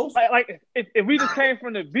 He froze? Like if we just came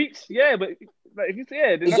from the beach, yeah, but like, if you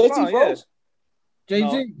say then is that's JT fine, froze? Yeah.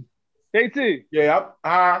 JT. No. JT. Yeah,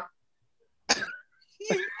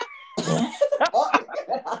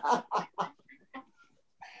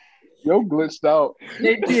 Yo, glitched out.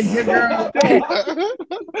 JT,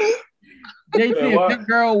 if your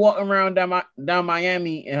girl walking around down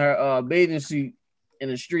Miami in her bathing suit in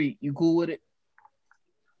the street, you cool with it?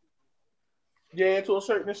 Yeah, to a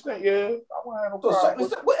certain extent, yeah. I won't have no problem.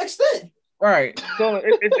 What extent? Right. So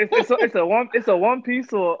it's a one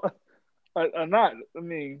piece or not. I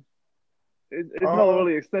mean, it's no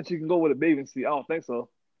really extent you can go with a bathing suit. I don't think so.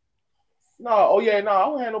 No, I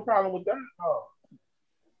don't have no problem with that. No.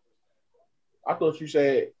 I thought you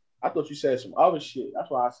said some other shit.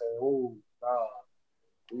 That's why I said, oh, nah.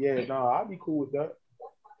 Yeah, no, I'd be cool with that.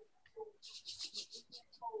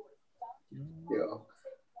 Yeah.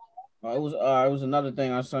 It was another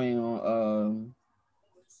thing I seen on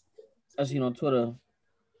Twitter.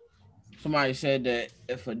 Somebody said that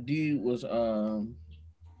if a dude was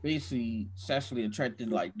basically sexually attracted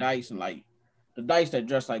to like Dice and like the Dice that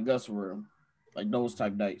dress like Gus were like those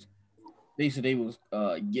type Dice, they said they was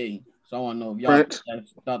gay. So I want to know if y'all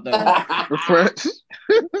thought that was French.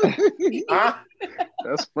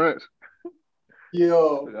 That's French.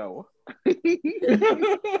 Yo.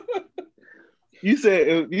 You said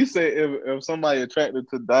if somebody attracted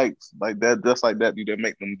to dykes like that, just like that, you didn't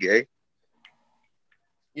make them gay.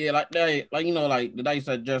 Yeah, like that, like like the dykes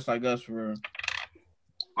that dress like us for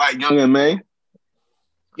like Young and May.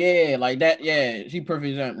 Yeah, like that. Yeah, she perfect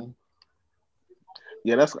example.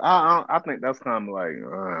 Yeah, that's I think that's kind of like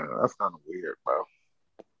that's kind of weird, bro.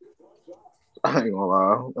 I ain't gonna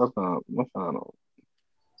lie, that's kind of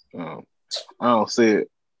I don't see it.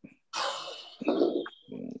 I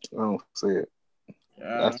don't see it.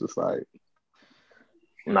 That's just like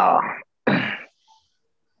nah.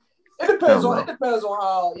 It depends on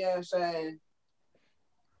how, you know what I'm saying,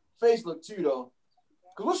 face look too though.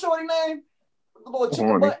 Cause what's shorty name? The little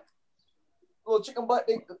chicken butt. Little chicken butt.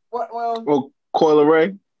 Well, Coyle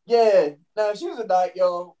Ray. Yeah. Now she was a dyke,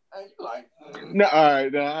 yo. And you like, no, all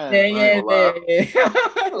right, yeah.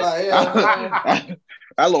 Like,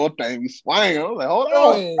 that little thing be swinging. I was like, hold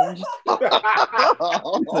on.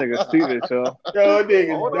 Nigga stupid, yo. Yo,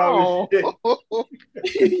 nigga,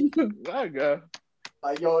 My God.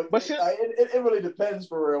 Like, yo, but shit, it really depends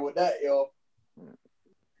for real with that, yo.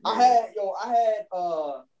 I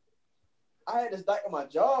had this dyke at my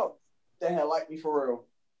job that had liked me for real.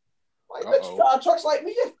 Like, bitch, you drive trucks like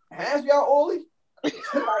me? Your hands be out oily? Like,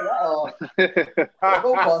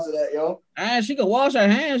 don't pause to that, yo. And she can wash her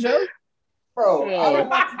hands, yo. Bro, I don't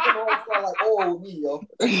want you to know it's like old me, yo.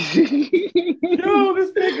 Yo,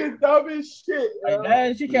 this nigga dumb as shit. Like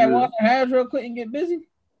that, she can't wash her hands real quick and get busy.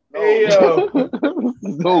 Hey, yo.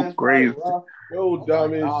 Go crazy. Yo,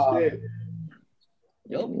 dumb as shit.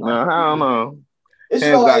 Yo, No, I don't know. It's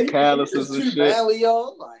Hands like, got calluses and shit. Manly,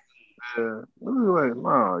 yo. Like, Yeah. Like,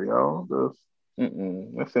 nah, yo.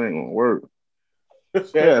 That shit ain't gonna work.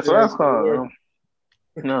 Yeah, so that's hard.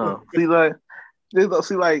 No. See,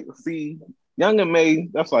 Young and May,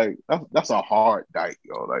 that's a hard dyke,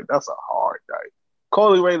 yo. Like, that's a hard dyke.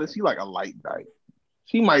 Coley Raylan, she like a light dyke.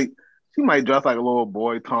 She might dress like a little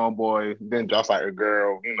boy, tomboy, then dress like a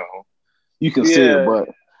girl, you know. You can see it,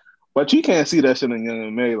 but you can't see that shit in Young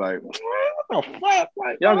and May. Like, what the fuck?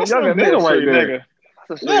 Like, Young that's and my nigga right there. nigga.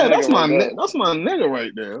 Yeah, that's my nigga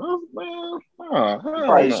right there.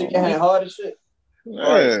 right, she can hand hard as shit.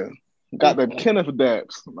 Yeah, got the Kenneth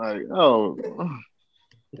daps. Like,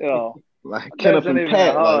 Yo, like Kenneth and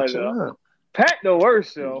Pat. Hard, like, Pat the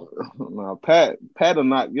worst, yo. No, Pat will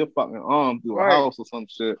knock your fucking arm through a house or some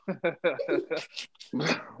shit.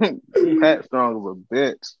 Pat strong as a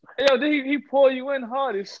bitch. Yo, did he pull you in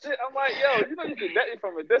hard as shit? I'm like, yo, you know you can net me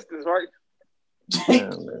from a distance, right?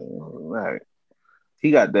 Man, right.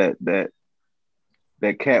 He got that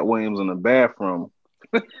Cat Williams in the bathroom.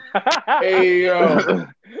 Hey, yo.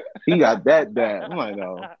 He got that. I'm like,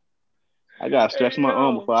 no. I gotta stretch my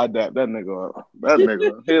arm before I dap that nigga up. That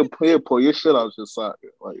nigga, he'll pull your shit out your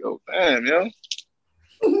socket. Like, oh damn, yo.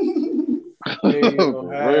 Hey, yo,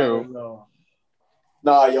 real. No.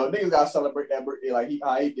 Nah, yo, niggas gotta celebrate that birthday like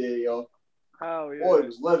how he did, yo. Oh yeah. Boy, he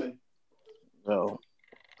was living. Yo.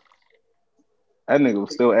 That nigga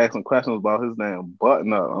was still asking questions about his damn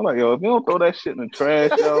button up. I'm like, yo, if you don't throw that shit in the trash,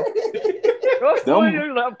 yo.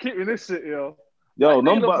 I'm keeping this shit, yo. Yo,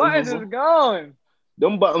 them buttons is gone.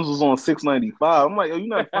 Them buttons was on $6.95. I'm like, yo, you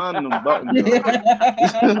not finding them buttons, yo.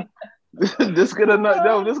 Just get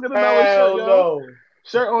another shirt, yo. No.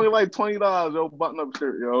 Shirt only like $20, yo. Button up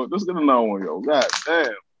shirt, yo. Just get another one, yo. God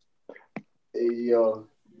damn. Hey, yo.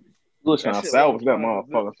 You was trying to salvage that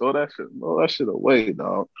motherfucker. Throw that shit away,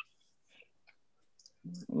 dog.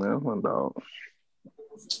 Man, my dog.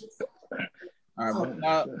 All right,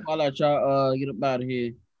 but I'll let y'all get up out of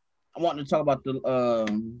here. I want to talk about the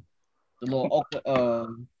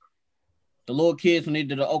little kids when they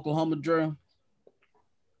did the Oklahoma drill.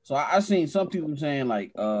 So I seen some people saying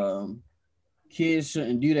like kids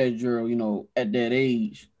shouldn't do that drill, you know, at that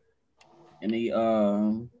age. And they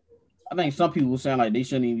I think some people were saying like they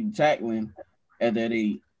shouldn't even be tackling at that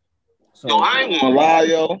age. So yo, I ain't gonna lie,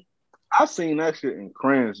 yo. I seen that shit in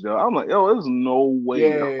cringe, yo. I'm like, yo, there's no way,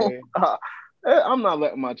 yo. I'm not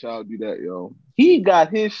letting my child do that, yo. He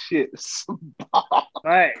got his shit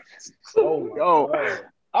Right. Oh, yo, God.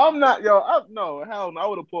 I'm not, yo. No, hell no. I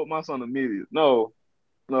would have pulled my son immediately. No.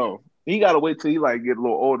 He gotta wait till he like get a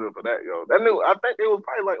little older for that, yo. That nigga, I think they was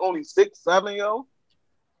probably like only 6, 7, yo.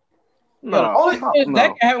 No, that can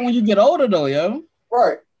happen when you get older, though, yo.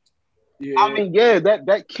 Right. Yeah. I mean, yeah,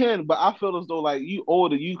 that can, but I feel as though like you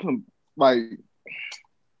older, you can like.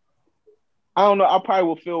 I don't know. I probably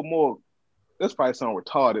will feel more. This probably sound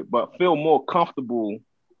retarded, but feel more comfortable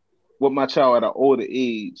with my child at an older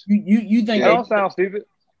age. You think that don't sound stupid?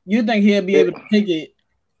 You think he'll be able to take it?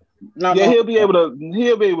 He'll be able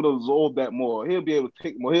to absorb that more. He'll be able to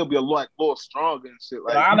take more. He'll be a lot more stronger and shit.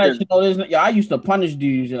 Like I let you know this. Yo, I used to punish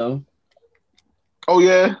dudes, yo. Oh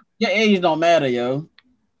yeah. Your age don't matter, yo.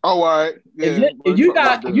 Oh, all right. Yeah, if you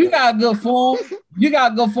got good form, you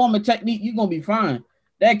got good form and technique, you're gonna be fine.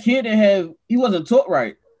 That kid he wasn't taught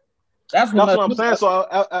right. That's what I'm saying. So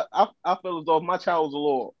I feel as though if my child was a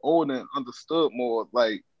little older and understood more,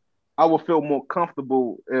 like I would feel more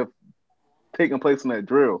comfortable if taking place in that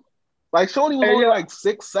drill. Like Shorty was only like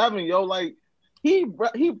 6, 7, yo. Like he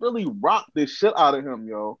really rocked this shit out of him,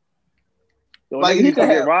 yo. Like he could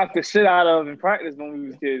get rocked the shit out of in practice when we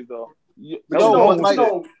was kids, though.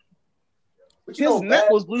 His neck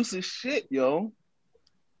was loose as shit, yo.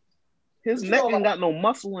 His neck ain't got no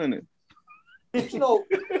muscle in it. You know,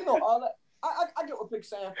 all that. I get what Pick's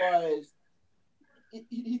saying far as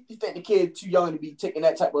he think the kid too young to be taking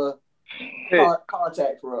that type of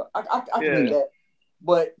contact for real. I can do that.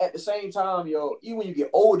 But at the same time, yo, even when you get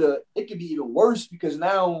older, it can be even worse because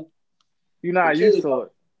now you're not used to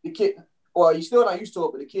it. The kid, well, you're still not used to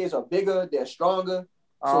it, but the kids are bigger, they're stronger.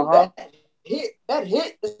 So that hit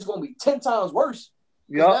is gonna be 10 times worse.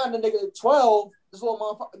 Now the nigga 12 this little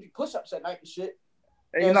motherfucker do push-ups at night and shit.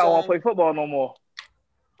 And you not want to play football no more.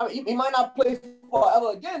 I mean, he might not play football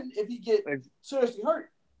ever again if he get seriously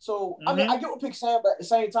hurt. So, I mean, I get what Pick saying, but at the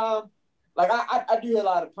same time, like, I do hear a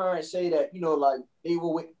lot of parents say that, you know, like, they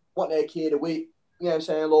will want their kid to wait, you know what I'm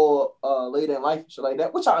saying, a little later in life and shit like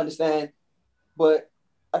that, which I understand. But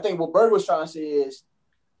I think what Bird was trying to say is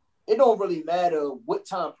it don't really matter what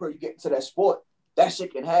time period you get into that sport. That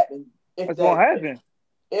shit can happen. It's going to happen.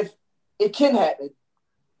 If it can happen.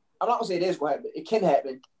 I'm not going to say it is going to happen. It can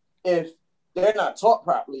happen if they're not taught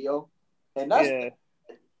properly, yo. And that's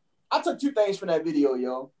I took two things from that video,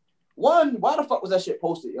 yo. One, why the fuck was that shit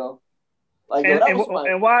posted, yo? Like, yo, that was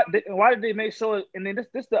and why did they make sure? And then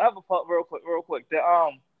this the other part, real quick.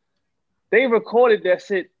 That they recorded that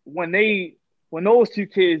shit when those two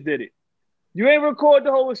kids did it. You ain't record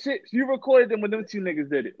the whole shit. You recorded them when them two niggas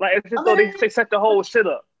did it. Like, it's just though they set the whole shit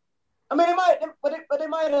up. I mean, they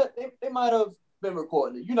might have been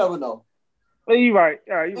recording it. You never know. Well, you right.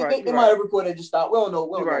 All right, They might have recorded and just stopped. We don't know.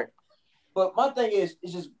 Right. But my thing is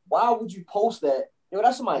just why would you post that? Yo,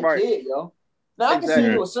 that's somebody's kid, yo. Now I can see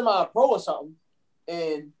you a semi-pro or something,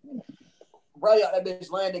 and right out that bitch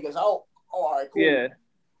land niggas out. Oh, all right, cool. Yeah.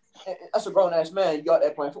 And that's a grown ass man. You out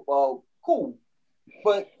there playing football, cool.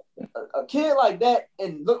 But a kid like that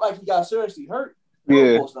and look like he got seriously hurt.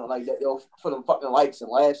 Yeah. Post nothing like that, yo, for them fucking likes and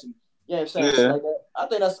laughs and you know what I'm saying? Yeah. Like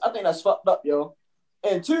that. I think that's fucked up, yo.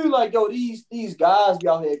 And two, like, yo, these guys be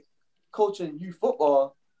out here coaching youth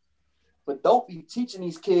football, but don't be teaching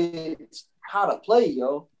these kids how to play,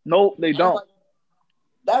 yo. Nope, they don't. Like,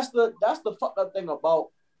 that's the fucked up thing about,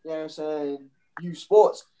 you know what I'm saying, youth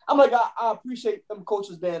sports. I'm like, I appreciate them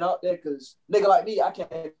coaches being out there because nigga like me, I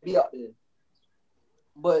can't be out there.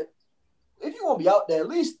 But if you want to be out there, at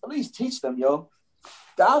least teach them, yo.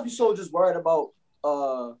 Guys be so just worried about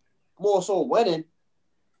more so winning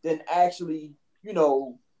than actually, you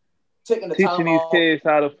know, taking the time teaching these kids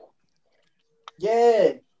how to.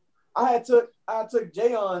 Yeah, I took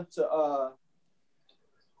Jay on to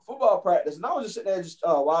football practice, and I was just sitting there just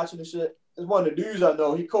watching the shit. It's one of the dudes I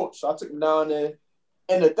know. He coached, so I took him down there.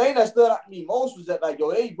 And the thing that stood out to me most was that, like,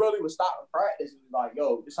 yo, they really was stopping practice and like,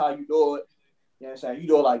 yo, this how you do it. You know what I'm saying? You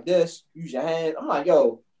do it like this. Use your hand. I'm like,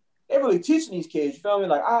 yo, they really teaching these kids. You feel me?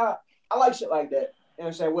 Like, I like shit like that. You know what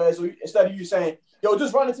I'm saying? Whereas instead of you saying, yo,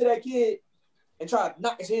 just run into that kid and try to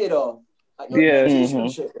knock his head off. Like, yo, teach him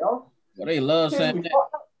shit, yo. Well, they love saying that.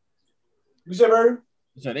 You said, Bird?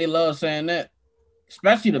 So they love saying that.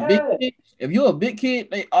 Especially the big kids. If you're a big kid,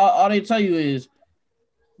 they all they tell you is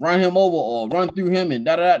run him over or run through him and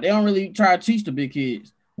da-da-da. They don't really try to teach the big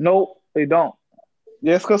kids. Nope, they don't.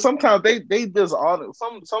 Yes, because sometimes they just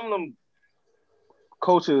some of them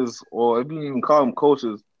coaches, or if you even call them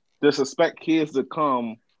coaches, just expect kids to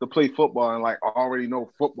come to play football and like already know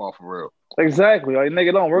football for real. Exactly. Like,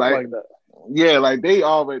 nigga don't work like that. Yeah, like they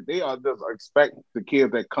are just expect the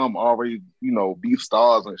kids that come already, you know, be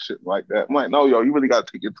stars and shit like that. I'm like, no, yo, you really gotta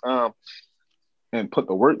take your time and put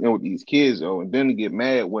the work in with these kids, yo, and then to get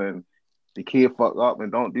mad when the kid fuck up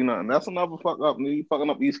and don't do nothing. That's another fuck up. You fucking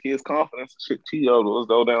up these kids' confidence and shit too, yo, as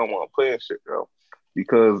though they don't want to play and shit, yo.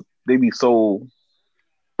 Because they be so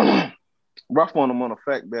rough on them on the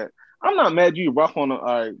fact that I'm not mad you rough on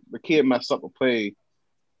the kid messed up a play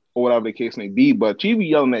or whatever the case may be, but you be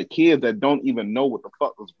yelling at kids that don't even know what the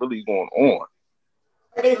fuck is really going on.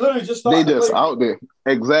 They literally just out there.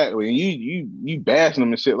 Exactly. And you bashing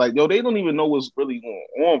them and shit. Like, yo, they don't even know what's really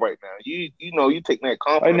going on right now. You know, you taking that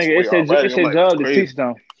confidence. Nigga, it's your job to teach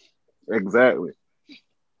them. Exactly.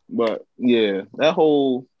 But yeah, that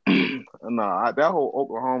whole that whole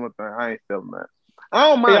Oklahoma thing, I ain't feeling that. I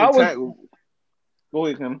don't mind Go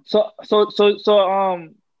ahead, Kim. So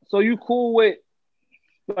you cool with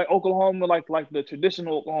like Oklahoma, like the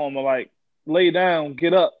traditional Oklahoma, like lay down,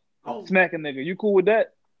 get up, smack a nigga. You cool with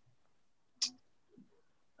that?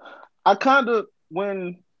 I kind of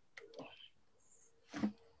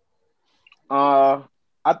I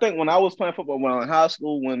think when I was playing football when I was in high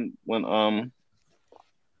school, when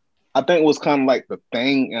I think it was kind of like the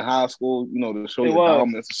thing in high school, you know, to show your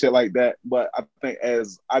dominance and shit like that. But I think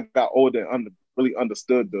as I got older and really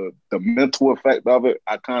understood the mental effect of it,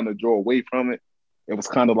 I kind of drew away from it. It was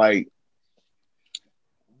kind of like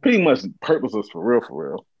pretty much purposeless for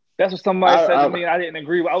real. That's what somebody said to me. I didn't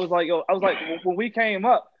agree with. I was like, when we came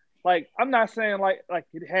up, like, I'm not saying like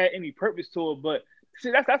it had any purpose to it, but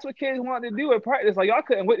see, that's what kids wanted to do at practice. Like, y'all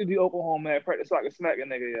couldn't wait to do Oklahoma at practice so I could smack a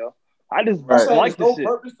nigga, yo. I just like this shit.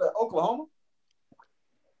 Purpose to Oklahoma?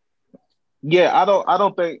 Yeah, I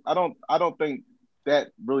don't think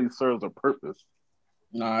that really serves a purpose.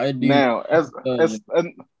 Nah, it do. Now, as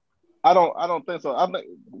I don't think so. I think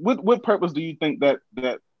what purpose do you think that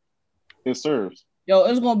it serves? Yo,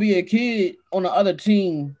 it's gonna be a kid on the other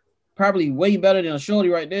team, probably way better than a shorty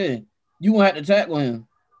right there. You gonna have to tackle him.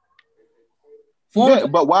 Yeah,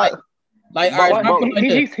 but why? Like, all right,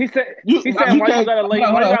 he said why you gotta lay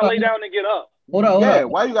down and get up? Hold on.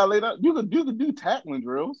 Why you gotta lay down? You could do tackling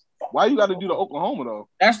drills. Why you gotta do the Oklahoma though?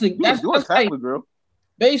 That's a tackling drill.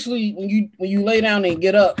 Basically, when you lay down and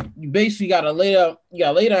get up, you basically gotta lay down. You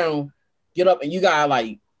gotta lay down, get up, and you gotta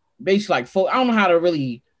like basically like I don't know how to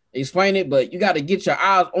really explain it, but you gotta get your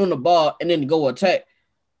eyes on the ball and then go attack.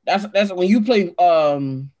 That's when you play.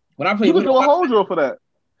 When I play, you can do a whole drill for that.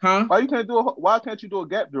 Huh? Why can't you do a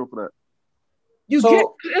gap drill for that? You can.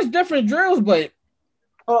 It's different drills, but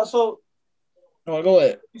go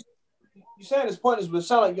ahead. You saying it's pointless, but it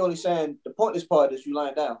sounds like you're only saying the pointless part is you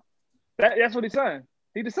lying down. That's what he's saying.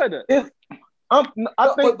 He just said that. But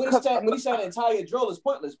he's saying the entire drill is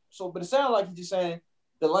pointless. But it sounds like he's just saying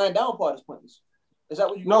the lying down part is pointless. Is that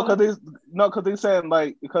what you? Because he's saying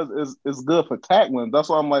like because it's good for tackling. That's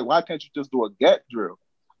why I'm like, why can't you just do a gap drill?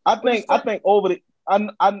 I think over the. I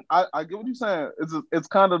get what you're saying. It's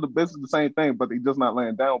kind of basically the same thing, but they're just not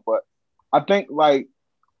laying down. But I think like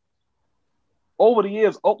over the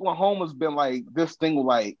years, Oklahoma's been like this thing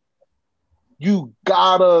like you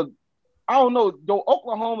gotta. I don't know, yo.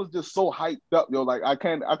 Oklahoma's just so hyped up, yo. Like I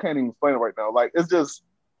can't even explain it right now. Like it's just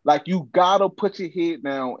like you gotta put your head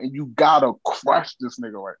down and you gotta crush this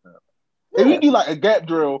nigga right now. Yeah. If you do like a gap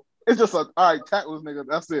drill, it's just all right, tackle this nigga.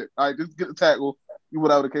 That's it. All right, just get the tackle. You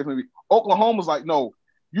whatever the case may be. Oklahoma's like, no,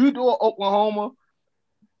 you do an Oklahoma,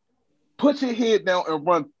 put your head down and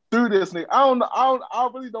run through this nigga. I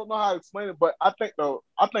really don't know how to explain it, but I think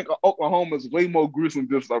Oklahoma is way more gruesome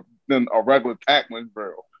than a regular tackling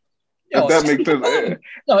drill. If that makes sense.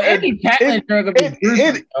 No, any tackling drill could be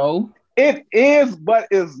gruesome, yo. It is, but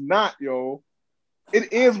it's not, yo.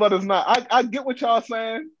 It is, but it's not. I get what y'all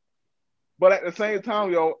saying, but at the same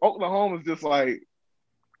time, yo, Oklahoma is just like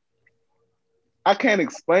I can't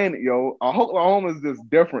explain it, yo. Oklahoma is just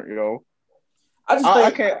different, yo. I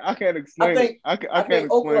can't explain it. I can't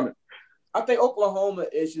explain it. I think Oklahoma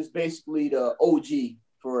is just basically the OG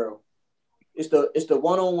for real. It's the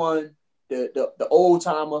one-on-one, the old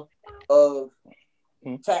timer of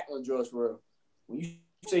tackling drills for real. When you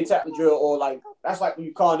say tackling drill, or like that's like when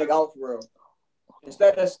you call a nigga out for real.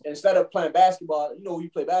 Instead of playing basketball, you know, when you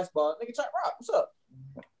play basketball, nigga, check rock, what's up?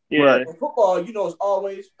 Yeah. Right. In football, you know, it's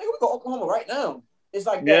always, nigga, we go Oklahoma right now. It's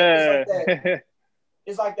like that. Yeah.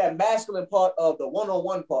 It's like that masculine part of the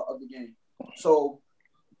one-on-one part of the game. So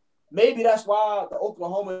maybe that's why the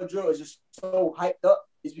Oklahoma drill is just so hyped up.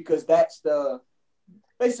 Is because that's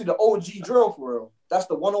basically the OG drill for real. That's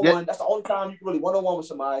the one-on-one. Yeah. That's the only time you can really one-on-one with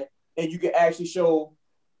somebody, and you can actually show,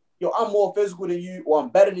 yo, I'm more physical than you, or I'm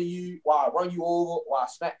better than you, or I run you over, or I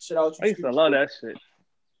smack shit out you. I used to love that shit.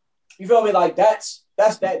 You feel me? Like that's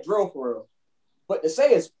that drill for real. But to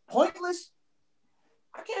say it's pointless,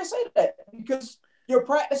 I can't say that because you're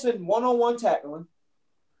practicing one-on-one tackling.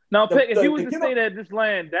 Now, if you was to say that just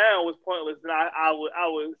laying down was pointless, then I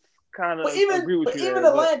would kind of agree with you. But even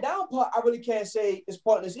the laying down part, I really can't say it's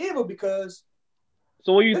pointless either because.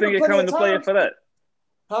 So what do you think it coming to play for that?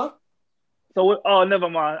 Huh? So never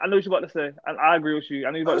mind. I know what you're about to say. I agree with you.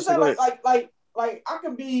 I know you're about to say. Like I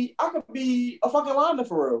can be a fucking lineman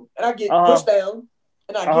for real, and I get pushed down,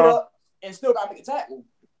 and I get up, and still got to make a tackle.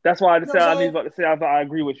 That's why I said I was about to say I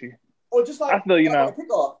agree with you. Or just like I feel you now.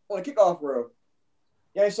 On a kickoff for real.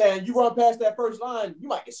 You know what I'm saying? You run past that first line, you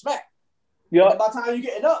might get smacked. Yeah. By the time you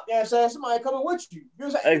getting up, you know what I'm saying? Somebody coming with you. You know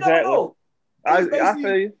what I'm saying? Exactly. You never know. I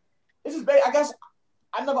feel you. This is I guess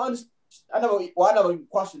I never understood. I never even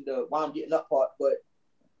questioned the why I'm getting up part, but you know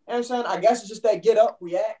what I'm saying? I guess it's just that get up,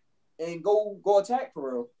 react, and go attack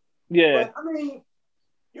for real. Yeah. But, I mean,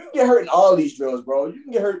 you can get hurt in all these drills, bro. You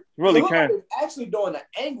can get hurt. Really can. Like actually doing an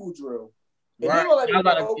angle drill. Right.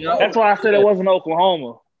 That's why I said it wasn't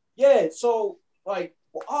Oklahoma. Yeah, so like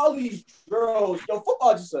all these drills, yo,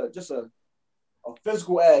 football just a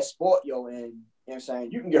physical ass sport, yo, and you know what I'm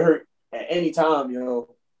saying? You can get hurt at any time,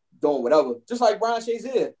 yo, doing whatever. Just like Ryan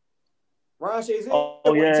Shazier.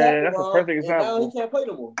 Oh yeah, that's a perfect example. Now he can't play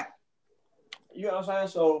no more. You know what I'm saying?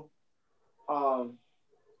 So, I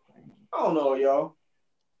don't know, yo.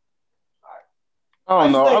 I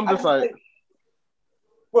don't know. I'm just like,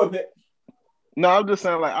 what, man? No, I'm just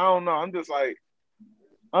saying, like, I don't know. I'm just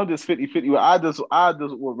 50-50. I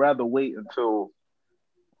just would rather wait until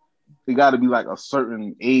it got to be like a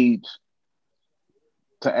certain age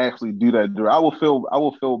to actually do that drill. I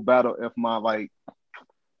will feel better if my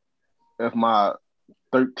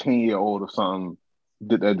 13-year-old or something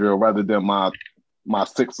did that drill rather than my my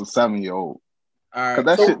 6 or 7 year old. All right.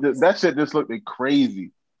 Because that shit just looked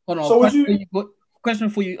crazy. Hold on. So question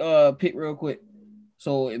for you, Pitt, real quick.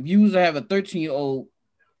 So if you was to have a 13-year-old,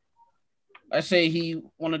 let's say he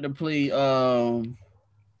wanted to play,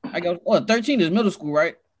 I guess 13 is middle school,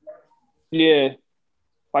 right? Yeah,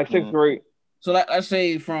 like 6th grade. So let's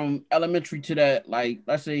say from elementary to that, like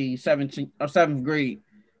let's say 7th grade,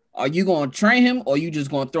 are you gonna train him or you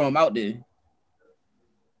just gonna throw him out there?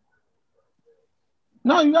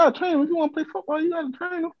 No, you gotta train him. If you want to play football, you gotta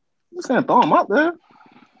train him. You just can't throw him out there.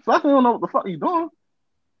 So I don't know what the fuck you doing.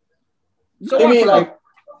 So you mean like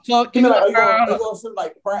so you mean like you going to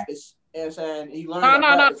like practice and saying he learned? No.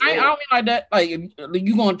 I don't mean like that. Like if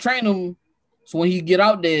you gonna train him, so when he get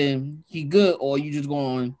out there, he good, or you just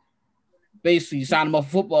going basically sign him up for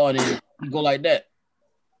football and then you go like that.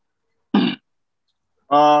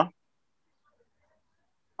 I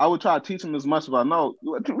would try to teach him as much as I know.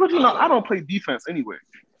 But you know, I don't play defense anyway.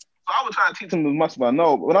 So I would try to teach him as much as I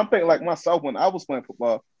know. But when I'm thinking like myself, when I was playing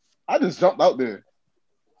football, I just jumped out there.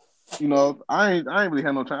 You know, I ain't really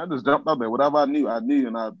had no time. I just jumped out there. Whatever I knew,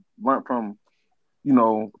 and I learned from, you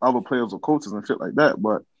know, other players or coaches and shit like that.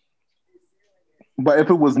 But if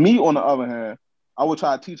it was me, on the other hand, I would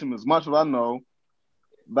try to teach him as much as I know,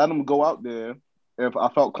 let him go out there. If I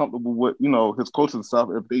felt comfortable with, you know, his coaches and stuff,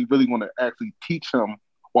 if they really want to actually teach him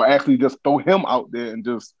or actually just throw him out there and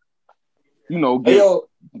just, you know, get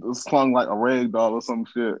slung like a rag doll or some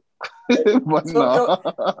shit. But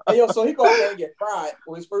so he go out there and get fried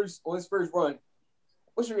on his first run.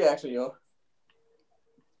 What's your reaction, yo?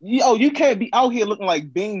 Yo, you can't be out here looking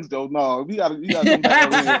like beans though. No, you gotta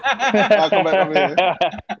come back over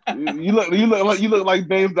here. You look like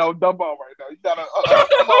beans though. Dump on right now. You gotta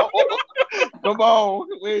come on.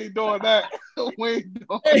 We ain't doing that.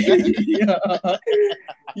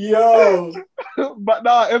 Yo. But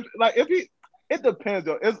no, if he, it depends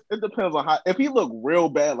though. It depends on how. If he look real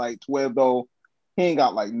bad, like 12 though, he ain't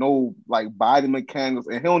got like no like body mechanics,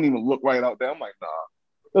 and he don't even look right out there. I'm like, nah,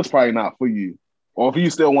 that's probably not for you. Or if you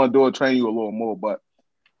still want to do it, train you a little more. But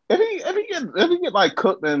if he get like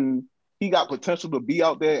cooked and he got potential to be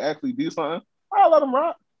out there and actually do something, I'll let him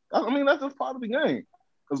rock. I mean, that's just part of the game.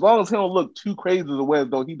 As long as he don't look too crazy the way as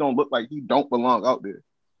though he don't look like he don't belong out there.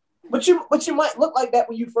 But you might look like that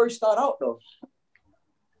when you first start out though.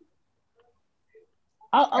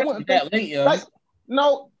 I wouldn't think late, yo. Like,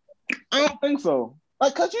 no, I don't think so.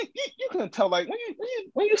 Like, cause you can tell, like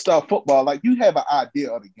when you start football, like you have an idea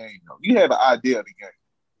of the game, though. You have an idea of the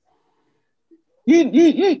game.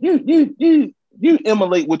 You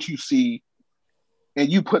emulate what you see, and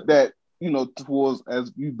you put that, you know, towards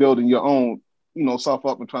as you building your own, you know, self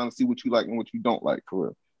up and trying to see what you like and what you don't like for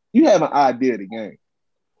real. You have an idea of the game.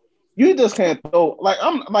 You just can't throw like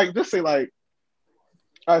I'm like just say like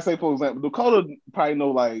I say for example, Dakota probably know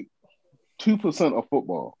like 2% of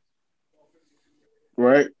football.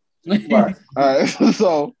 Right? Right. All right.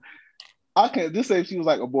 So I can't just say if she was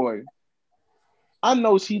like a boy. I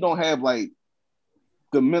know she don't have like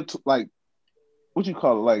the mental, like what you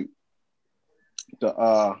call it, like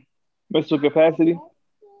the mental capacity.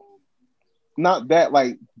 Not that,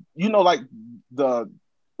 like, you know, like the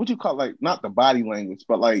what you call it, like not the body language,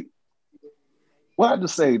 but like what I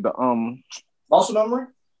just say, the muscle memory.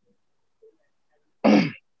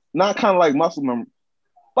 Not kind of like muscle memory.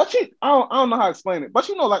 But I don't know how to explain it. But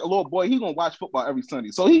you know, like a little boy, he gonna watch football every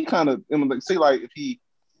Sunday. So he kind of like say like if he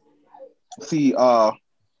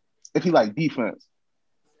like defense,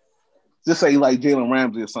 just say like Jalen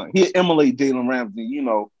Ramsey or something. He'll emulate Jalen Ramsey, you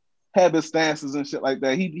know, have his stances and shit like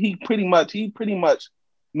that. He pretty much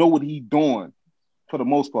know what he's doing for the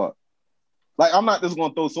most part. Like I'm not just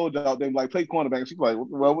gonna throw Soldier out there and like play cornerback. She's like,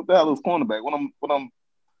 well, what the hell is cornerback?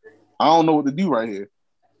 I don't know what to do right here.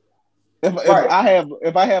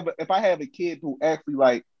 If I have a kid who actually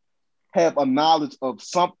like have a knowledge of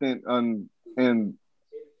something and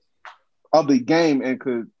of the game and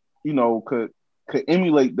could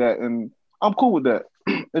emulate that, and I'm cool with that.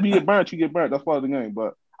 If you get burnt, you get burnt. That's part of the game.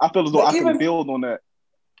 But I feel as though I can build on that.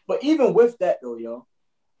 But even with that though, yo,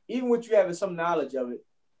 even with you having some knowledge of it,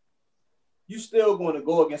 you still going to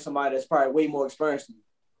go against somebody that's probably way more experienced than you.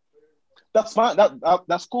 That's fine.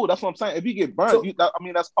 That's cool. That's what I'm saying. If you get burnt,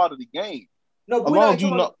 that's part of the game. No, but we're not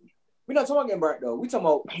talking about getting burnt though. We talking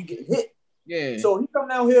about you get hit. Yeah. So he come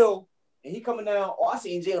downhill and he coming down. Oh, I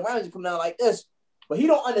seen Jalen Ramsey come down like this, but he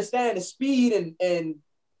don't understand the speed and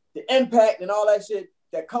the impact and all that shit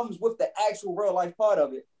that comes with the actual real life part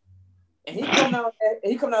of it. And he come down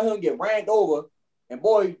here and get ran over, and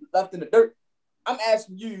boy left in the dirt. I'm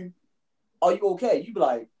asking you, are you okay? You be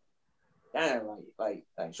like, damn, like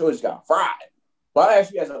sure just got fried. But I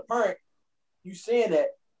ask you as a parent, you saying that,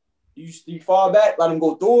 you fall back, let him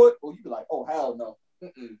go through it, or you be like, oh hell no.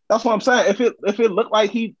 Mm-mm. That's what I'm saying. If it looked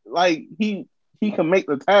like he can make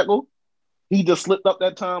the tackle, he just slipped up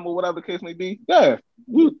that time or whatever the case may be. Yeah,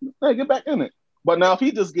 get back in it. But now if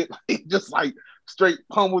he just like straight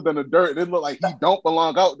pummeled in the dirt, it look like he don't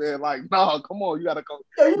belong out there. Like, nah, come on, you gotta go.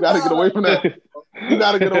 You gotta get away from that. You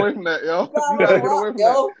gotta get away from that, yo. You gotta get away from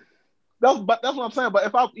that. That's what I'm saying. But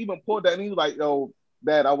if I even pulled that and he was like, yo,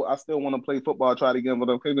 Dad, I still want to play football, try it again, but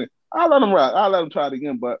okay, I'll let him ride. I'll let him try it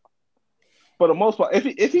again. But for the most part,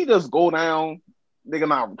 if he just go down, they're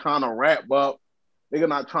not trying to wrap up, they're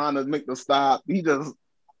not trying to make the stop. He just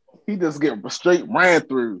get straight ran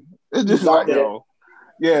through. It's just like, yo,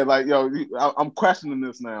 yeah, like, yo, I'm questioning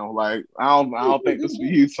this now. Like, I don't think this for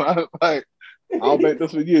you, son. Like, I don't think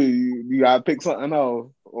this for you. You gotta pick something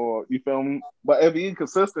else, or you feel me? But if he's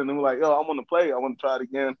consistent and we're like, yo, I want to play, I want to try it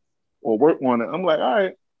again, or work on it, I'm like, all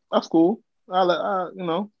right, that's cool.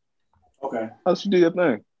 Okay, I should do your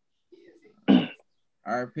thing.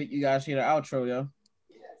 All right, Pete, you guys hear the outro, yo?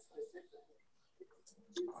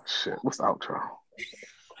 Shit, what's the outro?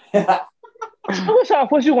 I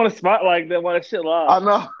wish you want to spot like that when that shit live. I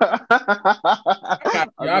know.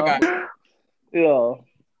 I got it. Yeah. All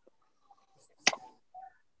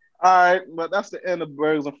right, but that's the end of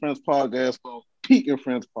Burgers and Friends podcast. So Peak and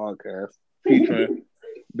Friends podcast featuring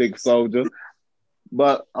Big Soldier.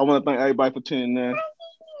 But I want to thank everybody for tuning in.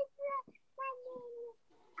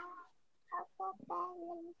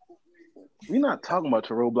 We're not talking about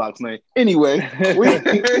your Roblox name. Anyway,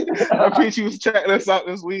 I appreciate you checking us out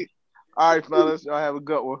this week. All right, fellas, y'all have a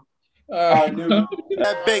good one.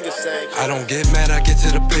 That banger sang. I don't get mad, I get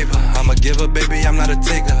to the paper. I'm a giver, baby, I'm not a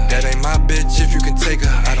taker. That ain't my bitch if you can take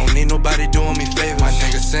her. I don't need nobody doing me favors. My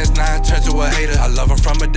nigga since 9 turned to a hater. I love her from a